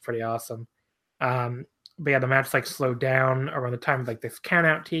 which is pretty awesome. But yeah, the match like slowed down around the time of like this count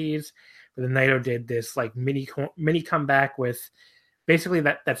out tease. But then Naito did this like mini comeback with basically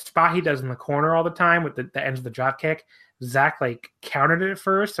that spot he does in the corner all the time with the ends of the drop kick. Zach like countered it at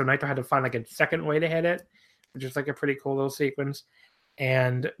first, so Naito had to find like a second way to hit it, which is like a pretty cool little sequence.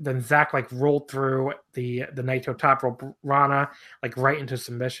 And then Zach like rolled through the Naito top rope Rana like right into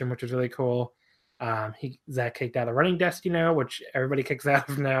submission, which was really cool. Zach kicked out a running Destino, which everybody kicks out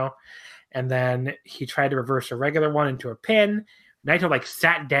of now. And then he tried to reverse a regular one into a pin. Naito like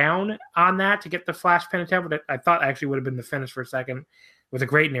sat down on that to get the flash pin attempt, but I thought actually would have been the finish for a second. It was a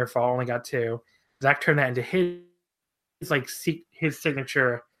great near fall, only got 2. Zach turned that into his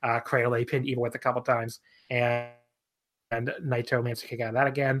signature cradle A pin Evil with a couple times, and Naito managed to kick out of that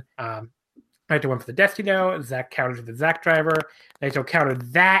again. Naito went for the Destino. Zach countered with the Zach driver. Naito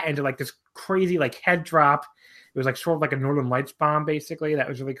countered that into like this crazy like head drop. It was like sort of like a Northern Lights bomb, basically. That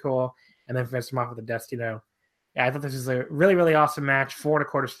was really cool. And then finished him off with the Destino. Yeah, I thought this was a really, really awesome match.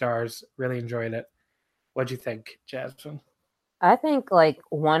 4.25 stars. Really enjoyed it. What'd you think, Jasmine? I think like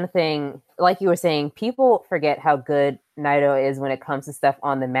one thing, like you were saying, people forget how good Naito is when it comes to stuff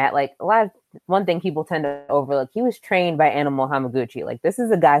on the mat. Like one thing people tend to overlook, he was trained by Animal Hamaguchi. Like this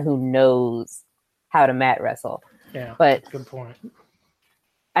is a guy who knows how to mat wrestle. Yeah, but good point.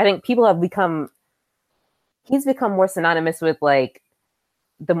 I think people have he's become more synonymous with like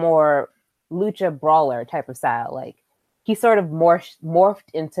the more lucha brawler type of style. Like he sort of morphed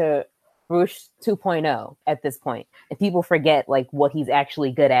into Rush 2.0 at this point, and people forget like what he's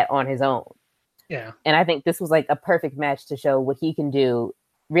actually good at on his own. Yeah, and I think this was like a perfect match to show what he can do,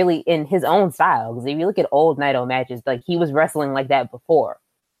 really in his own style. Because if you look at old Naito matches, like he was wrestling like that before.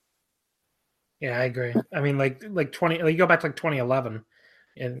 Yeah, I agree. I mean, like you go back to like 2011,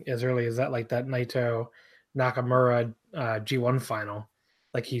 and as early as that, like that Naito Nakamura G1 final.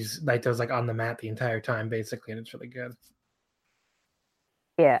 Like Naito's like on the mat the entire time, basically, and it's really good.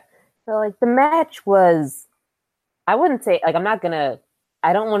 Yeah. So like the match was, I wouldn't say like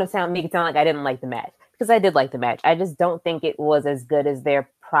I don't want to make it sound like I didn't like the match, because I did like the match. I just don't think it was as good as their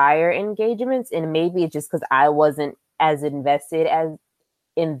prior engagements, and maybe it's just because I wasn't as invested as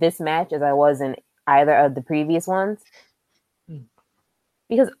in this match as I was in either of the previous ones.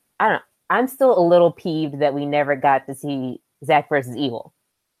 Because I don't know, I'm still a little peeved that we never got to see Zack versus Evil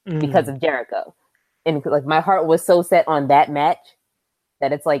because of Jericho, and like my heart was so set on that match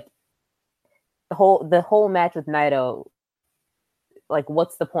that it's like the whole match with Naito. Like,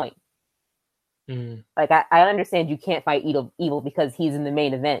 what's the point? Like, I understand you can't fight Evil because he's in the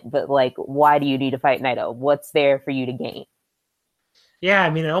main event, but like, why do you need to fight Naito? What's there for you to gain? Yeah, I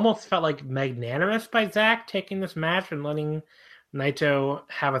mean, it almost felt like magnanimous by Zack taking this match and letting Naito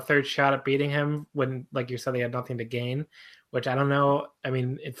have a third shot at beating him when, like you said, they had nothing to gain, which I don't know. I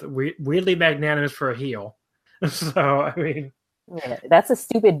mean, it's weirdly magnanimous for a heel. So, I mean... Yeah, that's a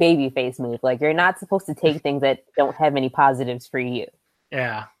stupid babyface move. Like, you're not supposed to take things that don't have any positives for you.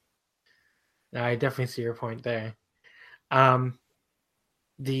 Yeah. No, I definitely see your point there.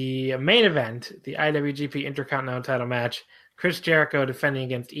 the main event, the IWGP Intercontinental title match, Chris Jericho defending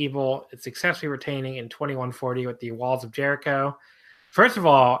against Evil, is successfully retaining in 2140 with the Walls of Jericho. First of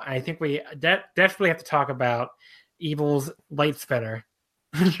all, I think we definitely have to talk about Evil's light spinner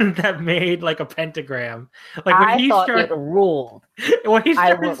that made like a pentagram. Like when I thought it ruled. When he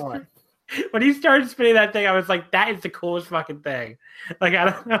started spinning that thing, I was like, that is the coolest fucking thing. Like, I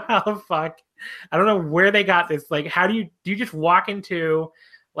don't know how the fuck, I don't know where they got this. Like, how do you just walk into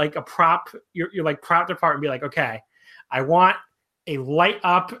like a prop, you're like prop department and be like, okay, I want a light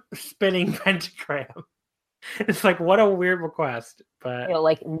up spinning pentagram. It's like, what a weird request. But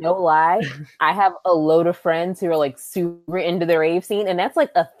like, no lie, I have a load of friends who are like super into the rave scene, and that's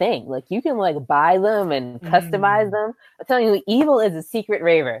like a thing. Like, you can like buy them and customize them. I'm telling you, Evil is a secret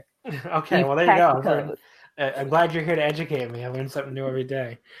raver. Okay, well, there you go. I'm glad you're here to educate me. I learn something new every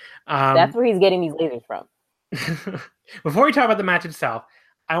day. That's where he's getting these lasers from. Before we talk about the match itself,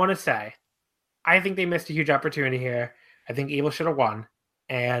 I want to say, I think they missed a huge opportunity here. I think Evil should have won.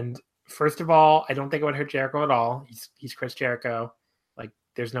 And first of all, I don't think it would hurt Jericho at all. He's Chris Jericho. Like,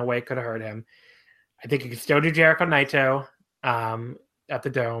 there's no way it could have hurt him. I think you could still do Jericho Naito at the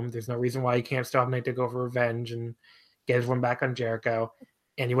Dome. There's no reason why you can't still have Naito go for revenge and get his win back on Jericho.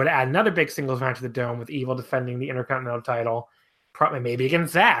 And you would add another big singles match to the Dome with Evil defending the Intercontinental title, probably maybe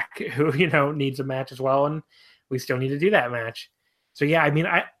against Zack, who, needs a match as well. And we still need to do that match. So, yeah, I mean,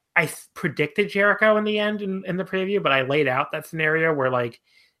 I predicted Jericho in the end in the preview, but I laid out that scenario where, like,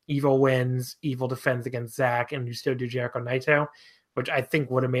 Evil wins, Evil defends against Zack, and you still do Jericho Naito, which I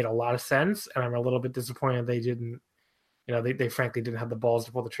think would have made a lot of sense. And I'm a little bit disappointed they didn't, they frankly didn't have the balls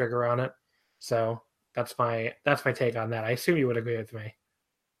to pull the trigger on it. So that's my take on that. I assume you would agree with me.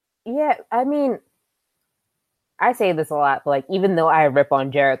 Yeah, I mean, I say this a lot, but like, even though I rip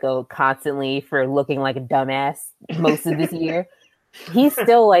on Jericho constantly for looking like a dumbass most of this year, he's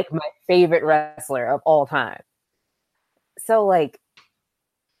still like my favorite wrestler of all time. So like,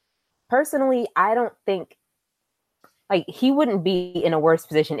 personally, I don't think like he wouldn't be in a worse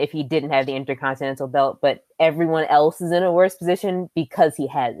position if he didn't have the Intercontinental belt, but everyone else is in a worse position because he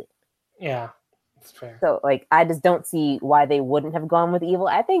has it. Yeah. That's fair. So, like, I just don't see why they wouldn't have gone with Evil.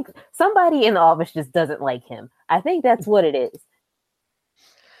 I think somebody in the office just doesn't like him. I think that's what it is.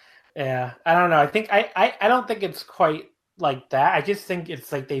 Yeah, I don't know. I think I don't think it's quite like that. I just think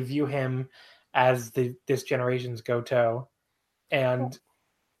it's like they view him as this generation's Goto, and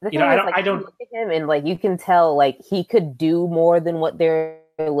I don't look at him and like you can tell like he could do more than what they're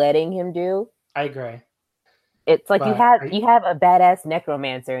letting him do. I agree. It's like you have a badass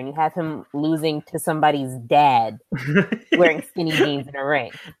necromancer and you have him losing to somebody's dad wearing skinny jeans in a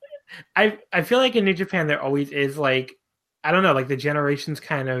ring. I feel like in New Japan there always is like, I don't know, like the generations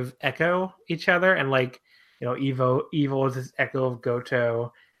kind of echo each other, and like, Evil is this echo of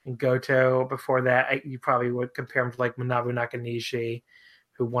Goto, and Goto before that you probably would compare him to like Manabu Nakanishi,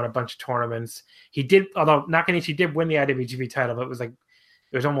 who won a bunch of tournaments. Although Nakanishi did win the IWGP title, but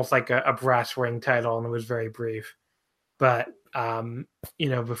it was almost like a brass ring title, and it was very brief. But,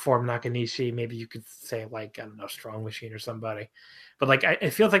 before Nakanishi, maybe you could say, like, I don't know, Strong Machine or somebody. But, like, it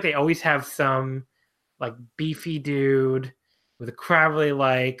feels like they always have some, like, beefy dude with a crowd really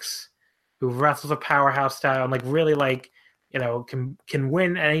likes, who wrestles a powerhouse style and, like, really, like, can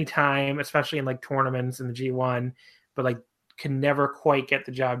win any time, especially in, like, tournaments in the G1, but, like, can never quite get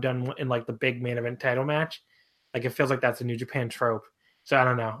the job done in, like, the big main event title match. Like, it feels like that's a New Japan trope. So I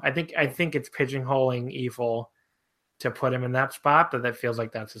don't know. I think it's pigeonholing Evil to put him in that spot, but that feels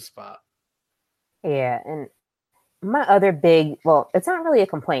like that's his spot. Yeah, and my other it's not really a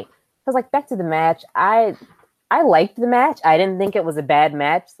complaint. Because like back to the match, I liked the match. I didn't think it was a bad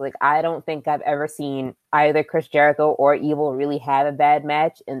match. Like I don't think I've ever seen either Chris Jericho or Evil really have a bad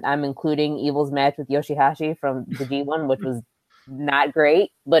match, and I'm including Evil's match with Yoshihashi from the G1, which was not great,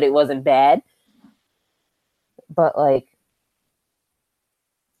 but it wasn't bad. But like,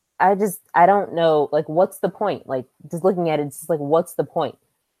 I don't know, like, what's the point? Like, just looking at it, it's just like, what's the point?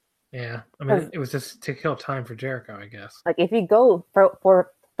 Yeah, I mean, it was just to kill time for Jericho, I guess. Like, if you go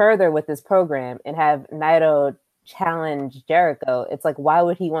for further with this program and have Naito challenge Jericho, it's like, why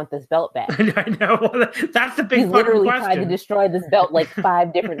would he want this belt back? I know. That's the big He's literally question. tried to destroy this belt like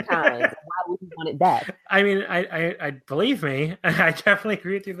 5 different times. Why would he want it back? I mean, I believe me, I definitely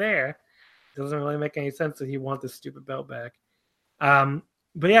agree with you there. It doesn't really make any sense that he wants this stupid belt back.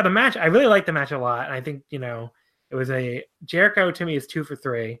 But yeah, the match, I really liked the match a lot. And I think, it was Jericho to me is 2 for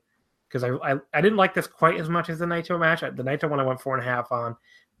 3. Because I didn't like this quite as much as the Naito match. The Naito one I went 4.5 on.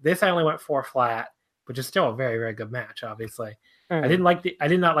 This I only went 4 flat, which is still a very, very good match, obviously. I did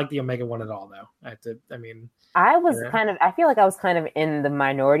not like the Omega one at all, though. I feel like I was kind of in the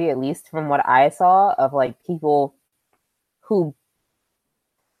minority, at least from what I saw, of like people who.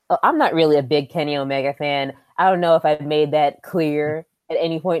 I'm not really a big Kenny Omega fan. I don't know if I've made that clear at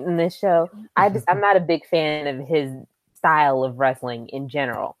any point in this show. I'm not a big fan of his style of wrestling in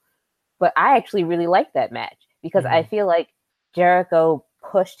general. But I actually really liked that match because I feel like Jericho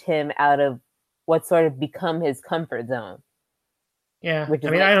pushed him out of what sort of become his comfort zone. Yeah. Which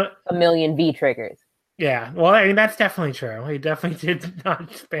is a million V triggers. Yeah. Well, I mean, that's definitely true. He definitely did not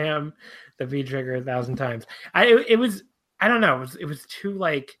spam the V trigger 1,000 times. It was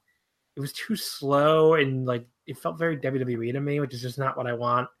too slow and like it felt very WWE to me, which is just not what I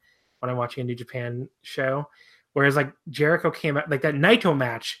want when I'm watching a New Japan show. Whereas like Jericho came out, like that Naito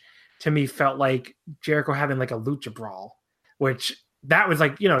match to me felt like Jericho having like a lucha brawl, which that was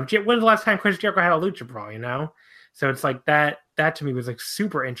like, when's the last time Chris Jericho had a lucha brawl, So it's like that to me was like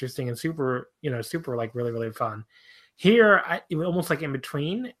super interesting and super like really, really fun. Here, it was almost like in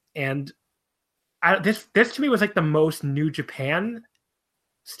between. And this to me was like the most New Japan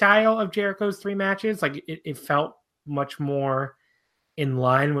style of Jericho's 3 matches. Like it felt much more in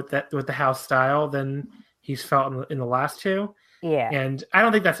line with the house style than he's felt in the last 2. Yeah. And I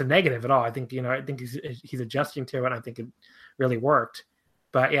don't think that's a negative at all. I think he's adjusting to it, and I think it really worked.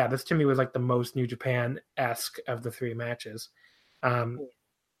 But yeah, this to me was like the most New Japan-esque of the 3 matches.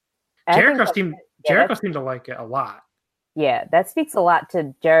 Jericho seemed to like it a lot. Yeah, that speaks a lot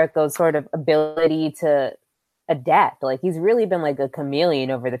to Jericho's sort of ability to adapt. Like he's really been like a chameleon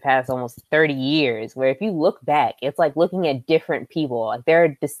over the past almost 30 years, where if you look back, it's like looking at different people. Like there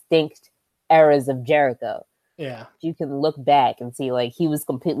are distinct eras of Jericho. Yeah. You can look back and see like he was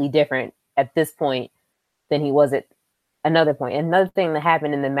completely different at this point than he was at another point. And another thing that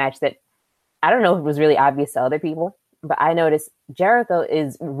happened in the match that I don't know if it was really obvious to other people, but I noticed Jericho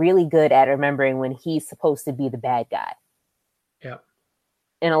is really good at remembering when he's supposed to be the bad guy. Yeah.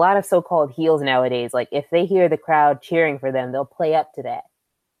 And a lot of so-called heels nowadays, like if they hear the crowd cheering for them, they'll play up to that.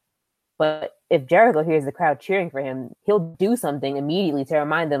 But if Jericho hears the crowd cheering for him, he'll do something immediately to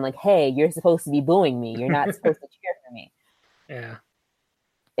remind them, like, hey, you're supposed to be booing me. You're not supposed to cheer for me. Yeah.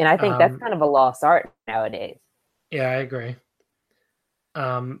 And I think that's kind of a lost art nowadays. Yeah, I agree.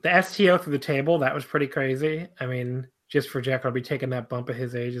 The STO through the table, that was pretty crazy. I mean, just for Jericho to be taking that bump at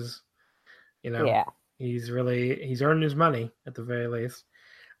his age is, yeah. He's earned his money at the very least.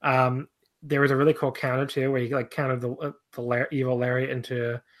 There was a really cool counter too, where he like counted the evil lariat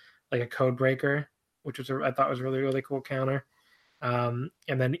into like a code breaker, which I thought was a really, really cool counter. And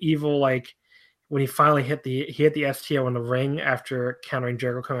then Evil, like when he finally hit the STO in the ring after countering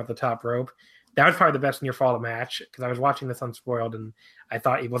Jericho coming off the top rope, that was probably the best near fall of the match because I was watching this unspoiled and I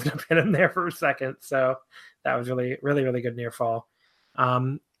thought Evil was going to pin him there for a second. So that was really, really, really good near fall.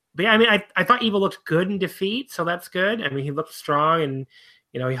 But yeah, I mean, I thought Evil looked good in defeat, so that's good. I mean, he looked strong and,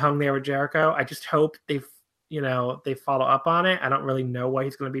 he hung there with Jericho. I just hope they follow up on it. I don't really know what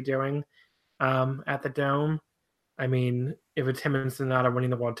he's going to be doing at the Dome. I mean, if it's him and Sonata winning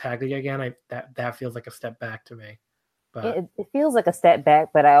the World Tag League again, that feels like a step back to me. But it feels like a step back,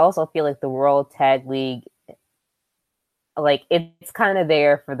 but I also feel like the World Tag League, like it's kind of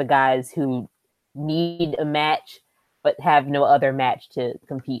there for the guys who need a match but have no other match to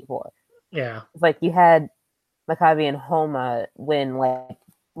compete for. Yeah. It's like you had Maccabi and Homa win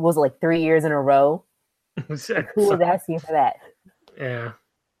was it like 3 years in a row? Like, who was asking for that? Yeah.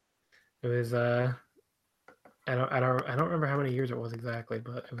 It was I don't remember how many years it was exactly,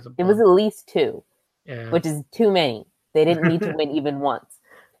 but it was it was at least 2. Yeah. Which is too many. They didn't need to win even once.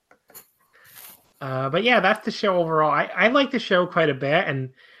 But yeah, that's the show overall. I like the show quite a bit,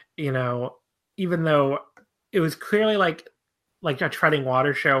 and even though it was clearly like a treading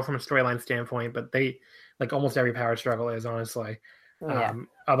water show from a storyline standpoint, but they like almost every Power Struggle is, honestly. Yeah.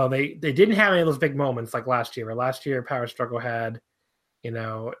 Although they didn't have any of those big moments like last year. Last year Power Struggle had,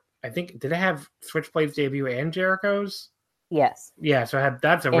 I think, did it have Switchblade's debut and Jericho's? Yes. Yeah, so I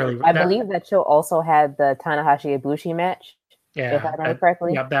believe that show also had the Tanahashi Ibushi match. Yeah, if I remember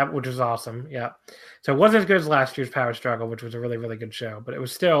correctly. Yeah, that which was awesome. Yeah, so it wasn't as good as last year's Power Struggle, which was a really, really good show, but it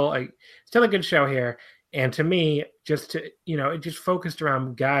was still a good show here. And to me, it just focused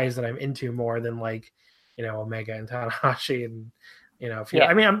around guys that I'm into more than Omega and Tanahashi and Yeah.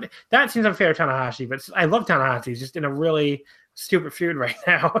 I mean, that seems unfair to Tanahashi, but I love Tanahashi. He's just in a really stupid feud right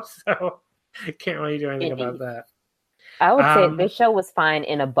now, so I can't really do anything about that. I would say this show was fine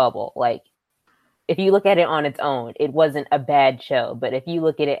in a bubble. Like, if you look at it on its own, it wasn't a bad show. But if you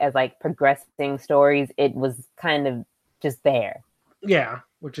look at it as like progressing stories, it was kind of just there. Yeah,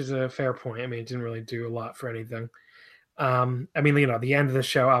 which is a fair point. I mean, it didn't really do a lot for anything. I mean, the end of the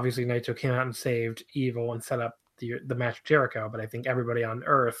show, obviously Naito came out and saved Evil and set up the match with Jericho, but I think everybody on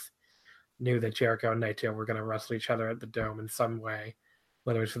Earth knew that Jericho and Naito were going to wrestle each other at the Dome in some way,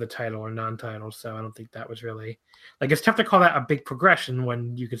 whether it was for the title or non-title. So I don't think that was really it's tough to call that a big progression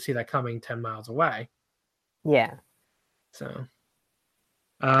when you could see that coming 10 miles away. Yeah. So,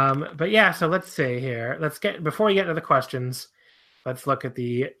 but yeah, so let's see here. Before we get into the questions, let's look at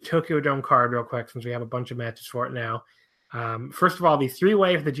the Tokyo Dome card real quick since we have a bunch of matches for it now. First of all, the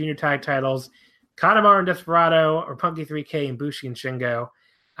three-way for the junior tag titles, Kanemaru and Desperado, Roppongi 3K, and Bushi and Shingo.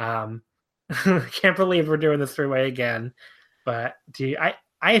 Can't believe we're doing this three-way again. But I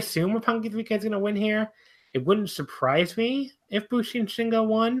assume Roppongi 3K is going to win here. It wouldn't surprise me if Bushi and Shingo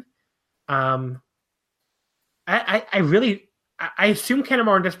won. I assume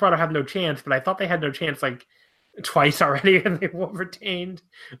Kanemaru and Desperado have no chance, but I thought they had no chance twice already, and they were retained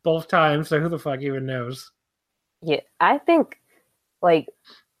both times. So who the fuck even knows? Yeah, I think this is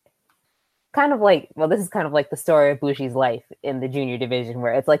kind of like the story of Bushi's life in the junior division,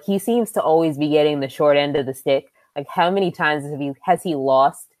 where it's he seems to always be getting the short end of the stick. How many times has he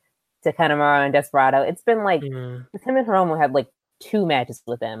lost to Kanemaru and Desperado? It's been him and Hiromu had 2 matches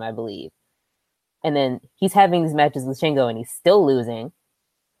with them, I believe. And then he's having these matches with Shingo and he's still losing.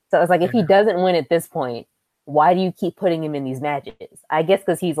 So it's if he doesn't win at this point, why do you keep putting him in these matches? I guess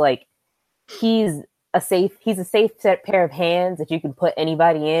because he's a safe pair of hands that you can put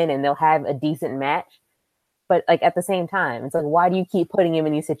anybody in and they'll have a decent match. But at the same time, it's why do you keep putting him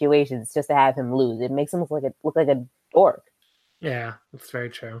in these situations just to have him lose? It makes him look like a dork. Yeah, that's very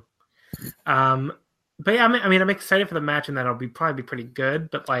true. But yeah, I'm excited for the match and that it'll probably be pretty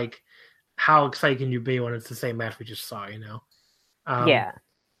good. But how excited can you be when it's the same match we just saw? Yeah.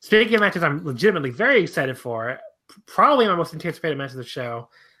 Speaking of matches, I'm legitimately very excited for. Probably my most anticipated match of the show,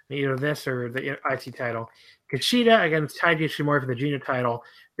 either this or the IC title. Kushida against Taiji Ishimori for the junior title.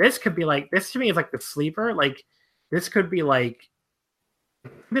 This could be this to me is the sleeper. This could be a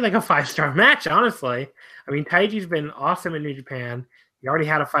 5-star match, honestly. I mean, Taiji's been awesome in New Japan. He already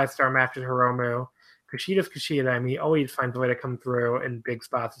had a 5-star match with Hiromu. Kushida's Kushida. I mean, he always finds a way to come through in big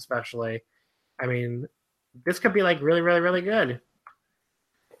spots, especially. I mean, this could be really, really, really good.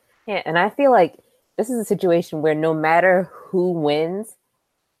 Yeah, and I feel this is a situation where no matter who wins,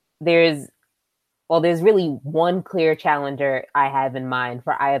 there's really one clear challenger I have in mind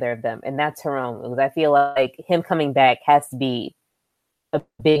for either of them, and that's Hiromu. Because I feel him coming back has to be a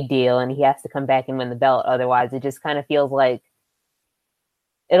big deal, and he has to come back and win the belt. Otherwise, it just kind of feels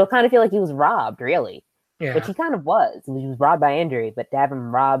it'll kind of feel he was robbed, really. Yeah. Which he kind of was. He was robbed by injury, but to have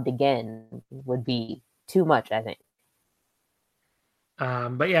him robbed again would be too much, I think.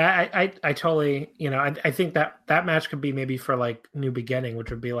 But yeah, I totally, I think that match could be maybe for New Beginning, which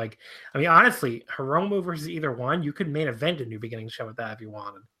would be honestly, Hiromu versus either one, you could main event a New Beginning show with that if you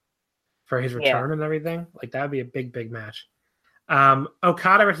wanted for his return and everything. That would be a big, big match.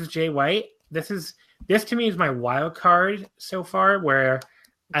 Okada versus Jay White. This to me is my wild card so far, where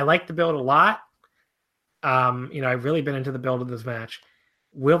I like the build a lot. I've really been into the build of this match.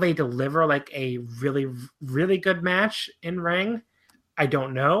 Will they deliver a really, really good match in ring? I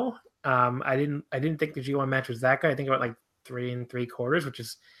don't know. I didn't think the G1 match was that good. I think it went 3 3/4, which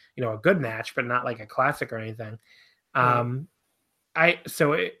is a good match, but not a classic or anything.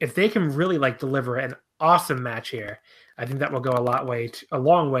 So if they can really deliver an awesome match here, I think that will go a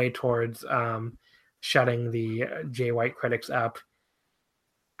long way towards shutting the Jay White critics up.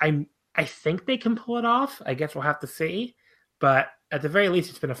 I think they can pull it off. I guess we'll have to see. But at the very least,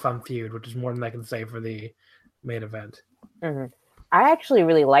 it's been a fun feud, which is more than I can say for the main event. Mm-hmm. I actually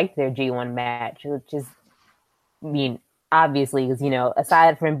really liked their G1 match, which is, obviously, because,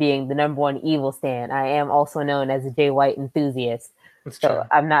 aside from being the number one evil stan, I am also known as a Jay White enthusiast. That's so true.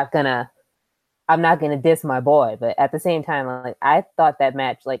 I'm not gonna diss my boy, but at the same time, I thought that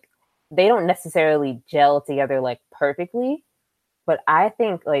match, they don't necessarily gel together perfectly, but I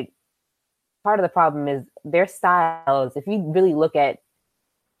think part of the problem is their styles. If you really look at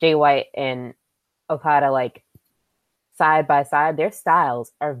Jay White and Okada side by side, their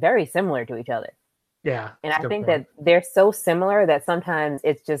styles are very similar to each other. Yeah. And I think that they're so similar that sometimes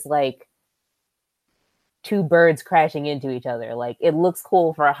it's just two birds crashing into each other. It looks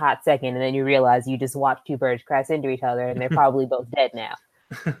cool for a hot second, and then you realize you just watched 2 birds crash into each other and they're probably both dead now.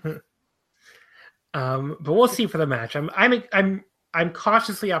 But we'll see for the match. I'm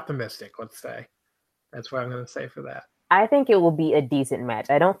cautiously optimistic, let's say. That's what I'm going to say for that. I think it will be a decent match.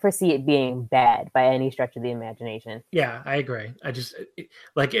 I don't foresee it being bad by any stretch of the imagination. Yeah, I agree. I just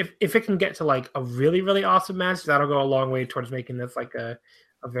if it can get to a really, really awesome match, that'll go a long way towards making this a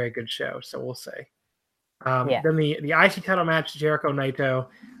very good show. So we'll see. Then the IC title match, Jericho Naito.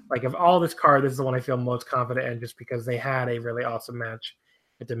 Like, of all this card, this is the one I feel most confident in, just because they had a really awesome match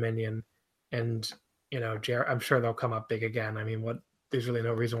at Dominion, and I'm sure they'll come up big again. I mean, there's really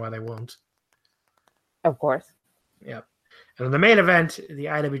no reason why they won't. Of course. Yep. And then the main event, the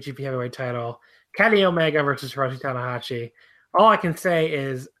IWGP Heavyweight Title, Kenny Omega versus Hiroshi Tanahashi. All I can say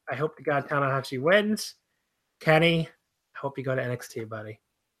is, I hope to God Tanahashi wins. Kenny, I hope you go to NXT, buddy.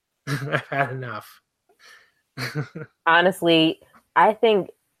 I've had enough. Honestly, I think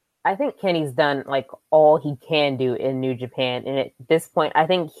Kenny's done like all he can do in New Japan, and at this point, I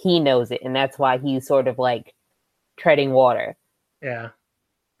think he knows it, and that's why he's sort of like treading water. Yeah,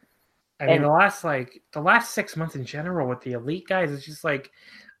 I mean, the last 6 months in general with the elite guys, it's just like,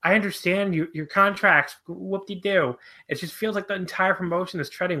 I understand your contracts, whoop-de-doo. It just feels like the entire promotion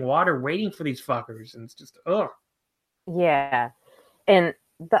is treading water, waiting for these fuckers, and it's just ugh. Yeah, and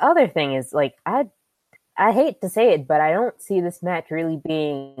the other thing is, like, I hate to say it, but I don't see this match really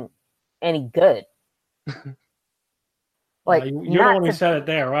being any good. Like, you're the one who said it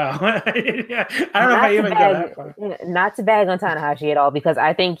there. Wow. Yeah, I don't know if I even go that far. Not to bag on Tanahashi at all, because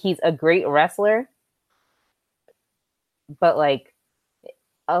I think he's a great wrestler. But, like,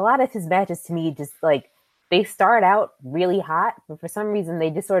 a lot of his matches to me just, like, they start out really hot, but for some reason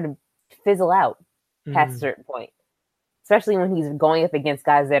they just sort of fizzle out past a certain point. Especially when he's going up against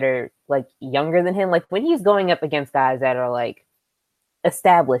guys that are, like, younger than him. Like, when he's going up against guys that are, like,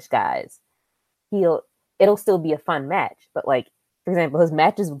 established guys, it'll still be a fun match. But, like, for example, his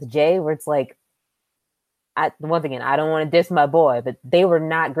matches with Jay, where it's like, once again, I don't want to diss my boy, but they were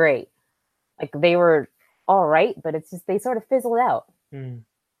not great. Like, they were all right, but it's just, they sort of fizzled out.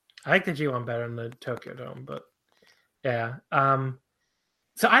 I like the G1 better than the Tokyo Dome, but yeah.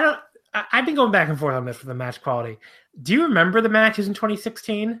 So I've been going back and forth on this for the match quality. Do you remember the matches in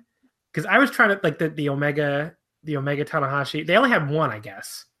 2016? Because I was trying to, like, the Omega Tanahashi. They only had one, I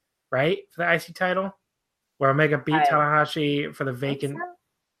guess, right, for the IC title, where Omega beat Tanahashi for the vacant. So?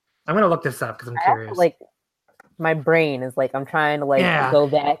 I'm gonna look this up because I'm curious. Like, my brain is like, I'm trying to go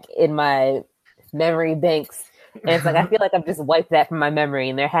back in my memory banks, and it's like I feel like I've just wiped that from my memory,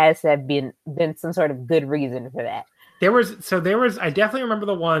 and there has to have been some sort of good reason for that. There was I definitely remember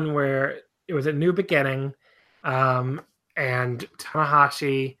the one where it was a New Beginning, and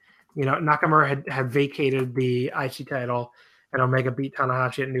Tanahashi, Nakamura had vacated the IC title, and Omega beat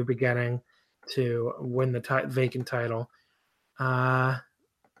Tanahashi at New Beginning to win the vacant title.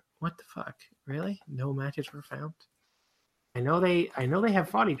 What the fuck? Really? No matches were found? I know they have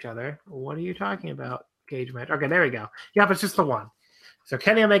fought each other. What are you talking about? Cage match. Okay, there we go. Yep, it's just the one. So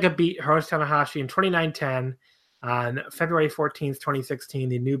Kenny Omega beat Hiroshi Tanahashi in 29-10. On February 14th, 2016,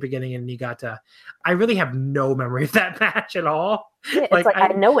 the New Beginning in Niigata. I really have no memory of that match at all. Yeah, it's I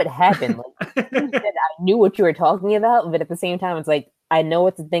know it happened. Like, I knew what you were talking about, but at the same time, it's like, I know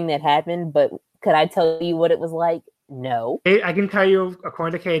it's a thing that happened, but could I tell you what it was like? No. I can tell you,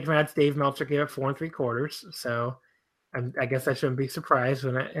 according to Cage Match, Dave Meltzer gave it 4 3/4. So I guess I shouldn't be surprised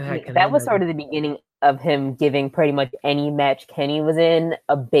when it had that was sort of the beginning of him giving pretty much any match Kenny was in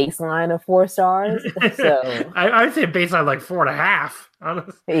a baseline of 4 stars. So I would say a baseline like 4.5.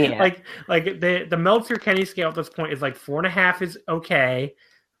 Honestly, yeah. Like the Meltzer Kenny scale at this point is like 4.5 is okay.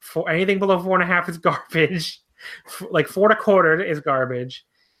 Anything below 4.5 is garbage. Like 4 1/4 is garbage.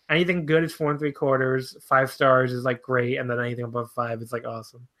 Anything good is 4 3/4. 5 stars is like great, and then anything above 5 is like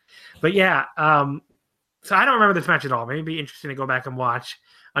awesome. But yeah, so I don't remember this match at all. Maybe it'd be interesting to go back and watch.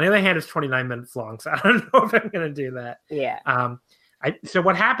 On the other hand, it's 29 minutes long, so I don't know if I'm going to do that. Yeah. So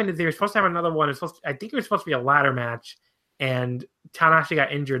what happened is they were supposed to have another one. I think it was supposed to be a ladder match, and Tanahashi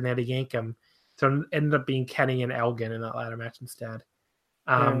got injured and they had to yank him. So it ended up being Kenny and Elgin in that ladder match instead,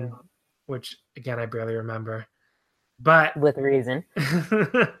 which, again, I barely remember. But with reason.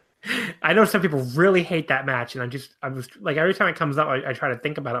 I know some people really hate that match, and I was like, every time it comes up, I try to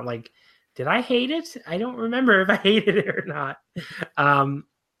think about it. I'm like, did I hate it? I don't remember if I hated it or not.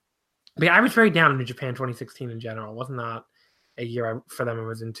 But yeah, I was very down in New Japan 2016 in general. It was not a year for them I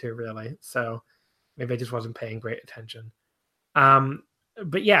was into, really. So maybe I just wasn't paying great attention.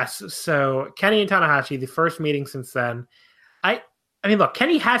 But yes, so Kenny and Tanahashi, the first meeting since then. I mean, look,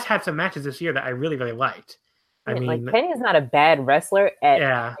 Kenny has had some matches this year that I really, really liked. I mean, like, Kenny is not a bad wrestler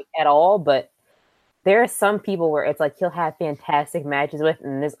at all, but there are some people where it's like he'll have fantastic matches with,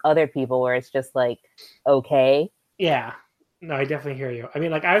 and there's other people where it's just like, okay. Yeah. No, I definitely hear you. I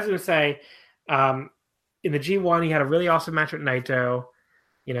mean, like, I was going to say, in the G1, he had a really awesome match with Naito.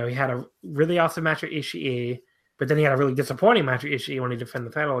 He had a really awesome match with Ishii, but then he had a really disappointing match with Ishii when he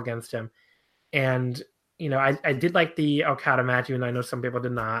defended the title against him. And, I did like the Okada match, even though I know some people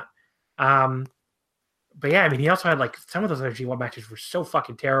did not. But yeah, I mean, he also had like some of those other G1 matches were so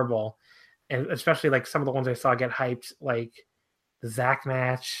fucking terrible, and especially like some of the ones I saw get hyped, like the Zack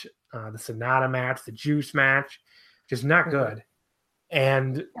match, the Sonata match, the Juice match, just not good.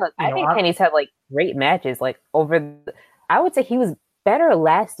 And Look, I think Kenny's had like great matches. Like I would say he was better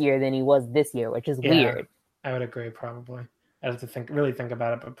last year than he was this year, which is weird. I would agree. Probably, I have to really think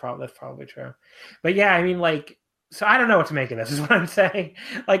about it, but that's probably true. But yeah, I mean, like, so I don't know what to make of this. Is what I'm saying.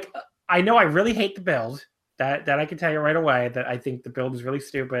 Like, I know I really hate the build. That I can tell you right away. That I think the build is really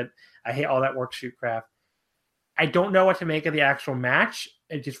stupid. I hate all that work shoot crap. I don't know what to make of the actual match.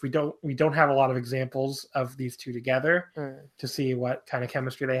 It just we don't have a lot of examples of these two together to see what kind of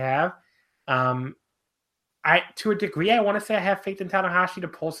chemistry they have. To a degree, I want to say I have faith in Tanahashi to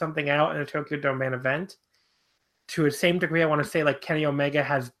pull something out in a Tokyo Dome main event. To the same degree, I want to say like Kenny Omega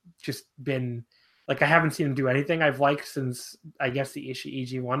has just been like I haven't seen him do anything I've liked since I guess the Ishii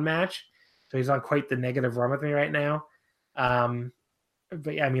EG1 match. So he's on quite the negative run with me right now.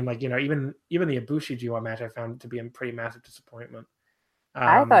 But yeah, I mean, like, you know, even the Ibushi G1 match I found to be a pretty massive disappointment.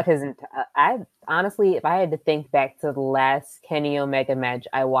 I thought I honestly, if I had to think back to the last Kenny Omega match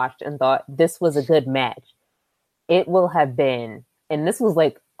I watched and thought this was a good match, it will have been, and this was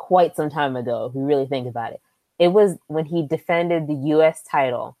like quite some time ago, if we really think about it. It was when he defended the U.S.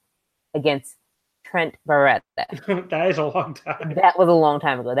 title against Trent Barreta. That is a long time. That was a long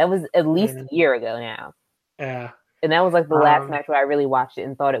time ago. That was at least a year ago now. Yeah. And that was like the last match where I really watched it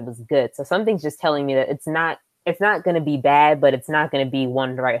and thought it was good. So something's just telling me that it's not going to be bad, but it's not going to be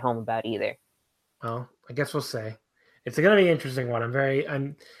one to write home about either. Well, I guess we'll see. It's going to be an interesting one.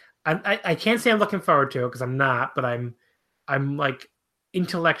 I can't say I'm looking forward to it because I'm not, but I'm like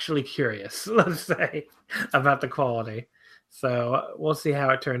intellectually curious, let's say, about the quality. So we'll see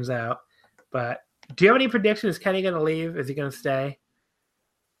how it turns out. But do you have any predictions? Is Kenny going to leave? Is he going to stay?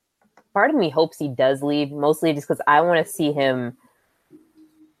 Part of me hopes he does leave, mostly just because I want to see him.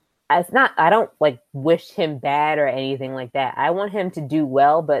 I don't like wish him bad or anything like that. I want him to do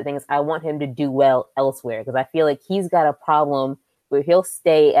well, but the thing is, I want him to do well elsewhere because I feel like he's got a problem where he'll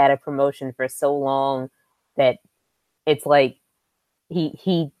stay at a promotion for so long that it's like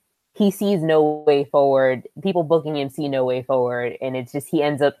he sees no way forward. People booking him see no way forward, and it's just he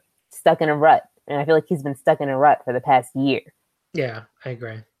ends up stuck in a rut. And I feel like he's been stuck in a rut for the past year. Yeah, I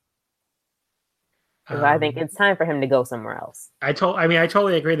agree. I think it's time for him to go somewhere else. I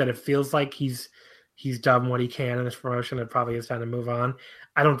totally agree that it feels like he's done what he can in this promotion. It probably is time to move on.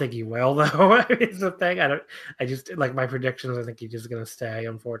 I don't think he will, though. It's the thing. I just like my predictions. I think he's just going to stay,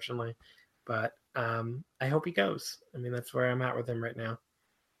 unfortunately. But I hope he goes. I mean, that's where I'm at with him right now.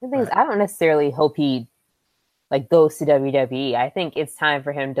 The thing is, I don't necessarily hope he like goes to WWE. I think it's time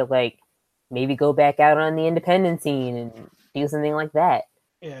for him to like maybe go back out on the independent scene and do something like that.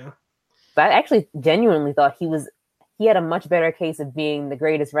 Yeah. But I actually genuinely thought he had a much better case of being the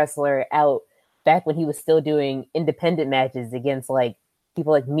greatest wrestler out back when he was still doing independent matches against like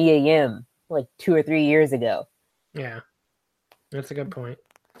people like Mia Yim like 2 or 3 years ago. Yeah, that's a good point.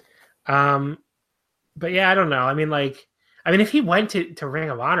 But yeah, I don't know. I mean, if he went to Ring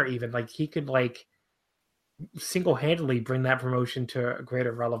of Honor, even like he could like single-handedly bring that promotion to a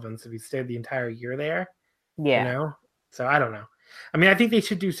greater relevance if he stayed the entire year there. Yeah. You know? So I don't know. I mean, I think they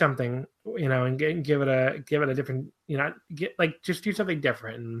should do something, you know, and give it a different, you know, just do something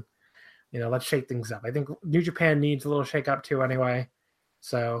different and, you know, let's shake things up. I think New Japan needs a little shake up too anyway.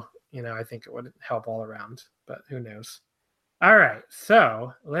 So, you know, I think it would help all around, but who knows? All right.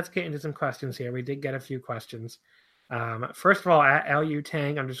 So let's get into some questions here. We did get a few questions. First of all, at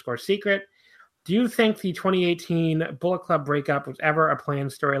LUTang_secret, do you think the 2018 Bullet Club breakup was ever a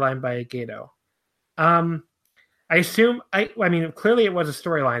planned storyline by Gato? I assume, I mean, clearly it was a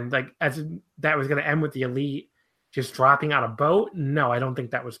storyline, like as that was going to end with the Elite just dropping on a boat. No, I don't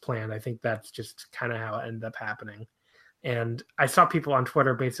think that was planned. I think that's just kind of how it ended up happening. And I saw people on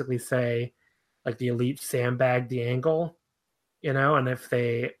Twitter basically say, like, the Elite sandbagged the angle, you know, and if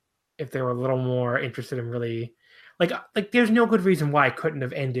they were a little more interested in really, like there's no good reason why it couldn't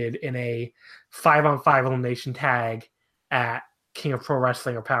have ended in a 5-on-5 elimination tag at King of Pro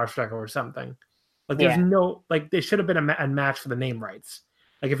Wrestling or Power Struggle or something. Like, there's no, like, there should have been a match for the name rights.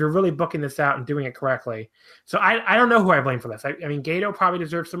 Like, if you're really booking this out and doing it correctly. So I don't know who I blame for this. I mean, Gato probably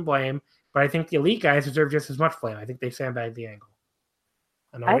deserves some blame, but I think the Elite guys deserve just as much blame. I think they sandbagged the angle.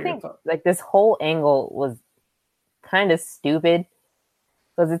 I think, like, this whole angle was kind of stupid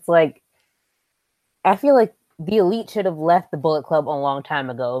because it's like, I feel like the Elite should have left the Bullet Club a long time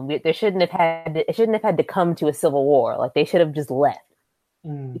ago. It shouldn't have had to come to a civil war. Like, they should have just left.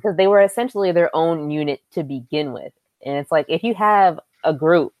 Because they were essentially their own unit to begin with. And it's like, if you have a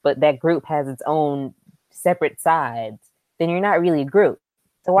group, but that group has its own separate sides, then you're not really a group.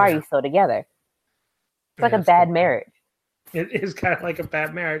 So why are you still together? It's like a bad marriage. It is kind of like a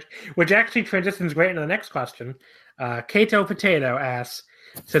bad marriage, which actually transitions great into the next question. Kato Potato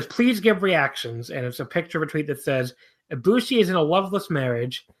says, please give reactions. And it's a picture of a tweet that says, Ibushi is in a loveless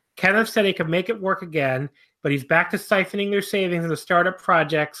marriage. Kenneth said he could make it work again, but he's back to siphoning their savings into startup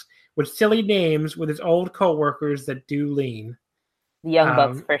projects with silly names with his old co-workers that do lean. The Young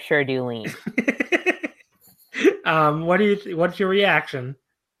Bucks for sure do lean. What's your reaction?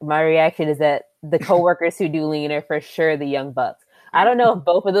 My reaction is that the co-workers who do lean are for sure the Young Bucks. I don't know if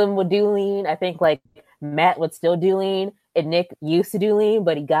both of them would do lean. I think like Matt would still do lean, and Nick used to do lean,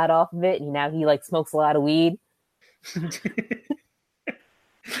 but he got off of it, and now he like smokes a lot of weed.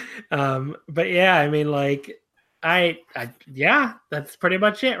 But yeah, I mean, like, yeah, that's pretty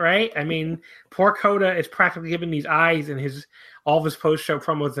much it, right? I mean, poor Coda is practically giving these eyes in all of his post-show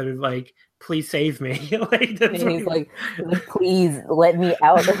promos that are like, "Please save me!" Like, and he's like, "Please let me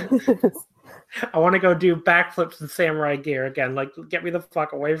out." I want to go do backflips in samurai gear again. Like, get me the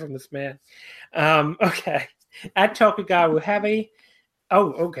fuck away from this man. Okay, at Tokugawa Heavy.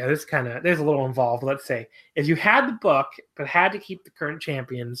 Oh, okay. There's a little involved. Let's say if you had the book but had to keep the current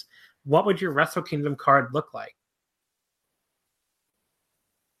champions, what would your Wrestle Kingdom card look like?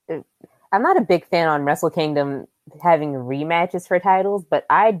 I'm not a big fan on Wrestle Kingdom having rematches for titles, but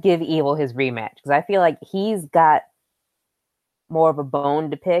I'd give Evil his rematch because I feel like he's got more of a bone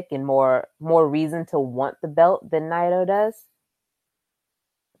to pick and more reason to want the belt than Naito does.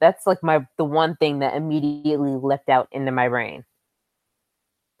 That's like the one thing that immediately leapt out into my brain.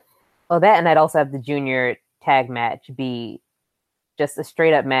 Well, that, and I'd also have the junior tag match be just a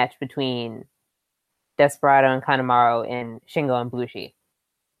straight up match between Desperado and Kanemaru and Shingo and Bushi.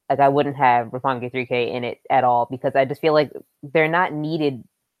 Like, I wouldn't have Roppongi 3K in it at all because I just feel like they're not needed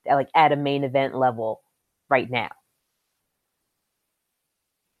like at a main event level right now.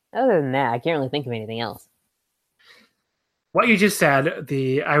 Other than that, I can't really think of anything else. What you just said,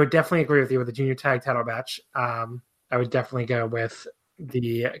 I would definitely agree with you with the junior tag title match. I would definitely go with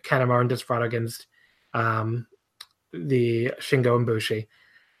the Kanemaru and Desperado against the Shingo and Bushi.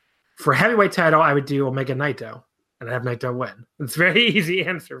 For heavyweight title, I would do Omega Naito, and I'd have Naito win. It's a very easy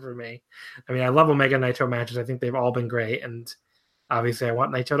answer for me. I mean, I love Omega Naito matches. I think they've all been great, and obviously I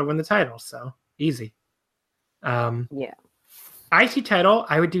want Naito to win the title, so easy. Yeah. IC title,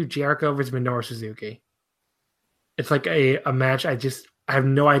 I would do Jericho versus Minoru Suzuki. It's like a match I have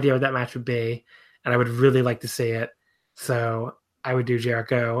no idea what that match would be, and I would really like to see it. So I would do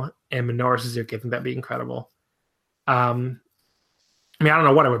Jericho and Minoru Suzuki. I think that'd be incredible. I mean, I don't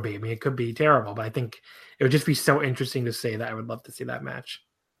know what it would be. I mean, it could be terrible, but I think it would just be so interesting to see that I would love to see that match.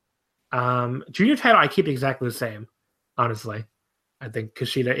 Junior title, I keep exactly the same, honestly. I think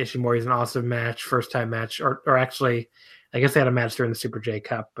Kushida Ishimori is an awesome match, first time match, or actually, I guess they had a match during the Super J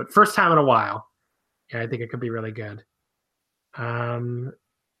Cup, but first time in a while. Yeah, I think it could be really good.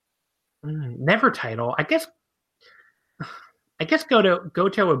 Never title, I guess Goto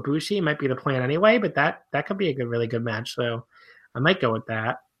Ibushi might be the plan anyway, but that could be a really good match, so I might go with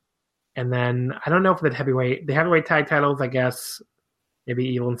that. And then I don't know for the heavyweight tag titles, I guess maybe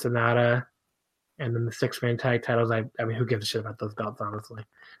Evil and Sonata, and then the 6-man tag titles. I mean, who gives a shit about those belts, honestly?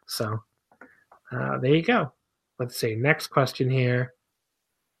 So there you go. Let's see. Next question here.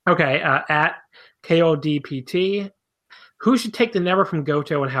 Okay, at KODPT, who should take the Never from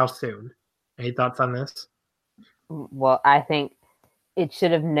Goto and how soon? Any thoughts on this? Well, I think it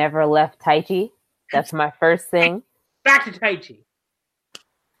should have never left Taichi. That's my first thing. Back to Taichi.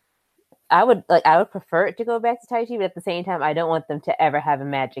 I would prefer it to go back to Taichi, but at the same time, I don't want them to ever have a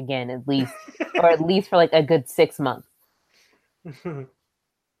match again, at least for like a good 6 months.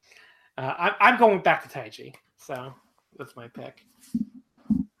 I'm going back to Taichi, so that's my pick.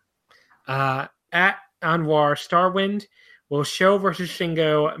 At Anwar Starwind, will Sho versus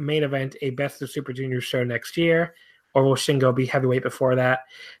Shingo main event a Best of Super Junior show next year, or will Shingo be heavyweight before that?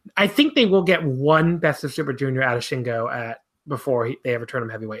 I think they will get one Best of Super Junior out of Shingo before they ever turn him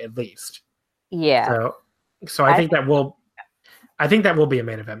heavyweight, at least. Yeah. So I think that will be a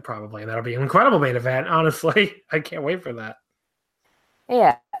main event probably, and that'll be an incredible main event. Honestly, I can't wait for that.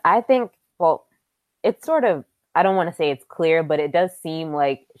 Yeah, I think. Well, it's sort of. I don't want to say it's clear, but it does seem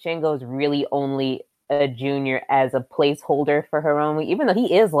like Shingo's really only a junior as a placeholder for Hiromu, even though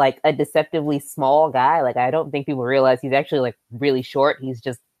he is like a deceptively small guy. Like, I don't think people realize he's actually like really short. He's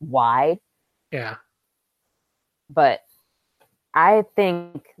just wide. Yeah. But I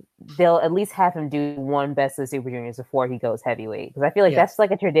think they'll at least have him do one Best of the Super Juniors before he goes heavyweight. Because I feel like that's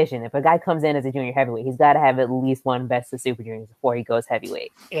like a tradition. If a guy comes in as a junior heavyweight, he's got to have at least one Best of Super Juniors before he goes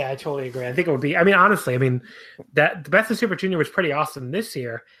heavyweight. Yeah, I totally agree. I think it would be. I mean, honestly, that the Best of Super Junior was pretty awesome this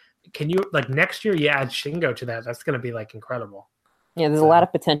year. Can you next year? You add Shingo to that. That's going to be incredible. Yeah, there's a lot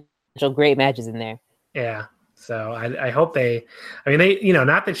of potential great matches in there. Yeah. So I hope they. I mean, they.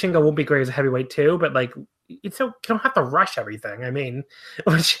 Not that Shingo won't be great as a heavyweight too, but it's so you don't have to rush everything. I mean,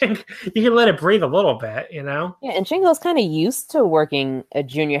 you can let it breathe a little bit, Yeah, and Shingo's kind of used to working a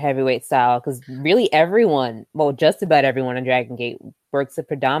junior heavyweight style because really everyone, well, just about everyone in Dragon Gate works a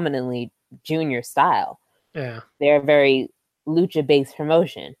predominantly junior style. Yeah. They're a very lucha-based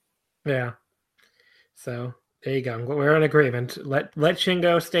promotion. Yeah. So there you go. We're in agreement. Let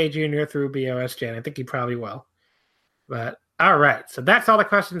Shingo stay junior through BOSJ, and I think he probably will. But all right, so that's all the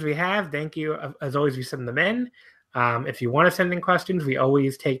questions we have. Thank you. As always, we send them in. If you want to send in questions, we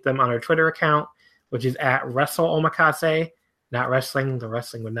always take them on our Twitter account, which is at WrestleOmakase. Not wrestling. The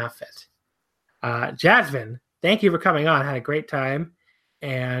wrestling would not fit. Jasmine, thank you for coming on. I had a great time.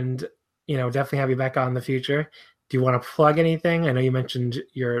 And, definitely have you back on in the future. Do you want to plug anything? I know you mentioned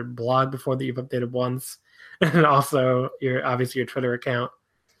your blog before that you've updated once. And also, your Twitter account.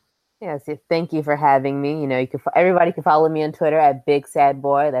 Yes, thank you for having me. Everybody can follow me on Twitter at Big Sad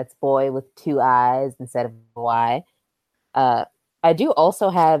Boy. That's boy with 2 eyes instead of a Y. I do also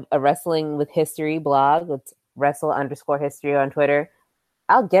have a Wrestling with History blog. It's wrestle_history on Twitter.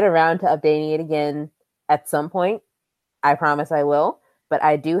 I'll get around to updating it again at some point. I promise I will. But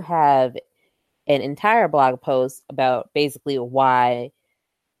I do have an entire blog post about basically why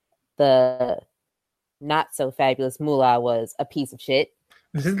the not so fabulous Moolah was a piece of shit.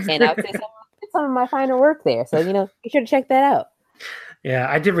 And I'll say some of my finer work there. So, be sure to check that out. Yeah,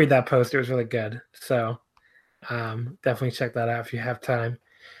 I did read that post. It was really good. So definitely check that out if you have time.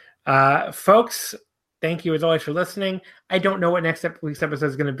 Folks, thank you as always for listening. I don't know what next week's episode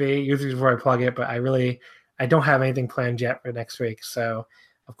is going to be, usually before I plug it, but I don't have anything planned yet for next week. So,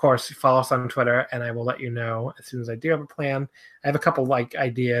 of course, follow us on Twitter, and I will let you know as soon as I do have a plan. I have a couple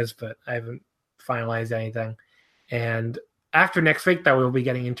ideas, but I haven't finalized anything. And after next week, though, we'll be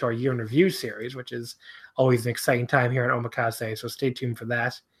getting into our year in review series, which is always an exciting time here at Omakase. So stay tuned for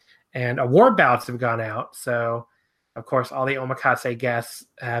that. And award ballots have gone out. So, of course, all the Omakase guests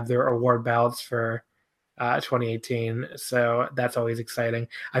have their award ballots for 2018. So that's always exciting.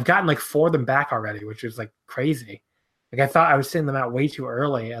 I've gotten 4 of them back already, which is crazy. I thought I was sending them out way too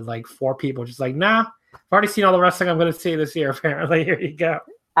early, and 4 people just nah, I've already seen all the wrestling I'm going to see this year. Apparently, here you go.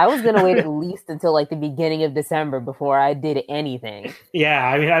 I was going to wait at least until the beginning of December before I did anything. Yeah,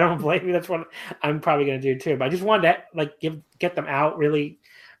 I don't blame you. That's what I'm probably going to do too. But I just wanted to get them out really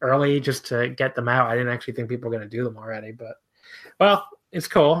early just to get them out. I didn't actually think people were going to do them already, but well, it's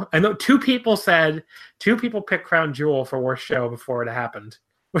cool. I know 2 people picked Crown Jewel for worst show before it happened,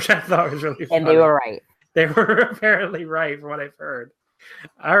 which I thought was really funny. And they were right. They were apparently right from what I've heard.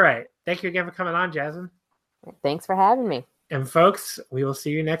 All right. Thank you again for coming on, Jasmine. Thanks for having me. And folks, we will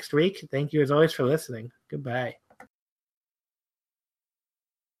see you next week. Thank you as always for listening. Goodbye.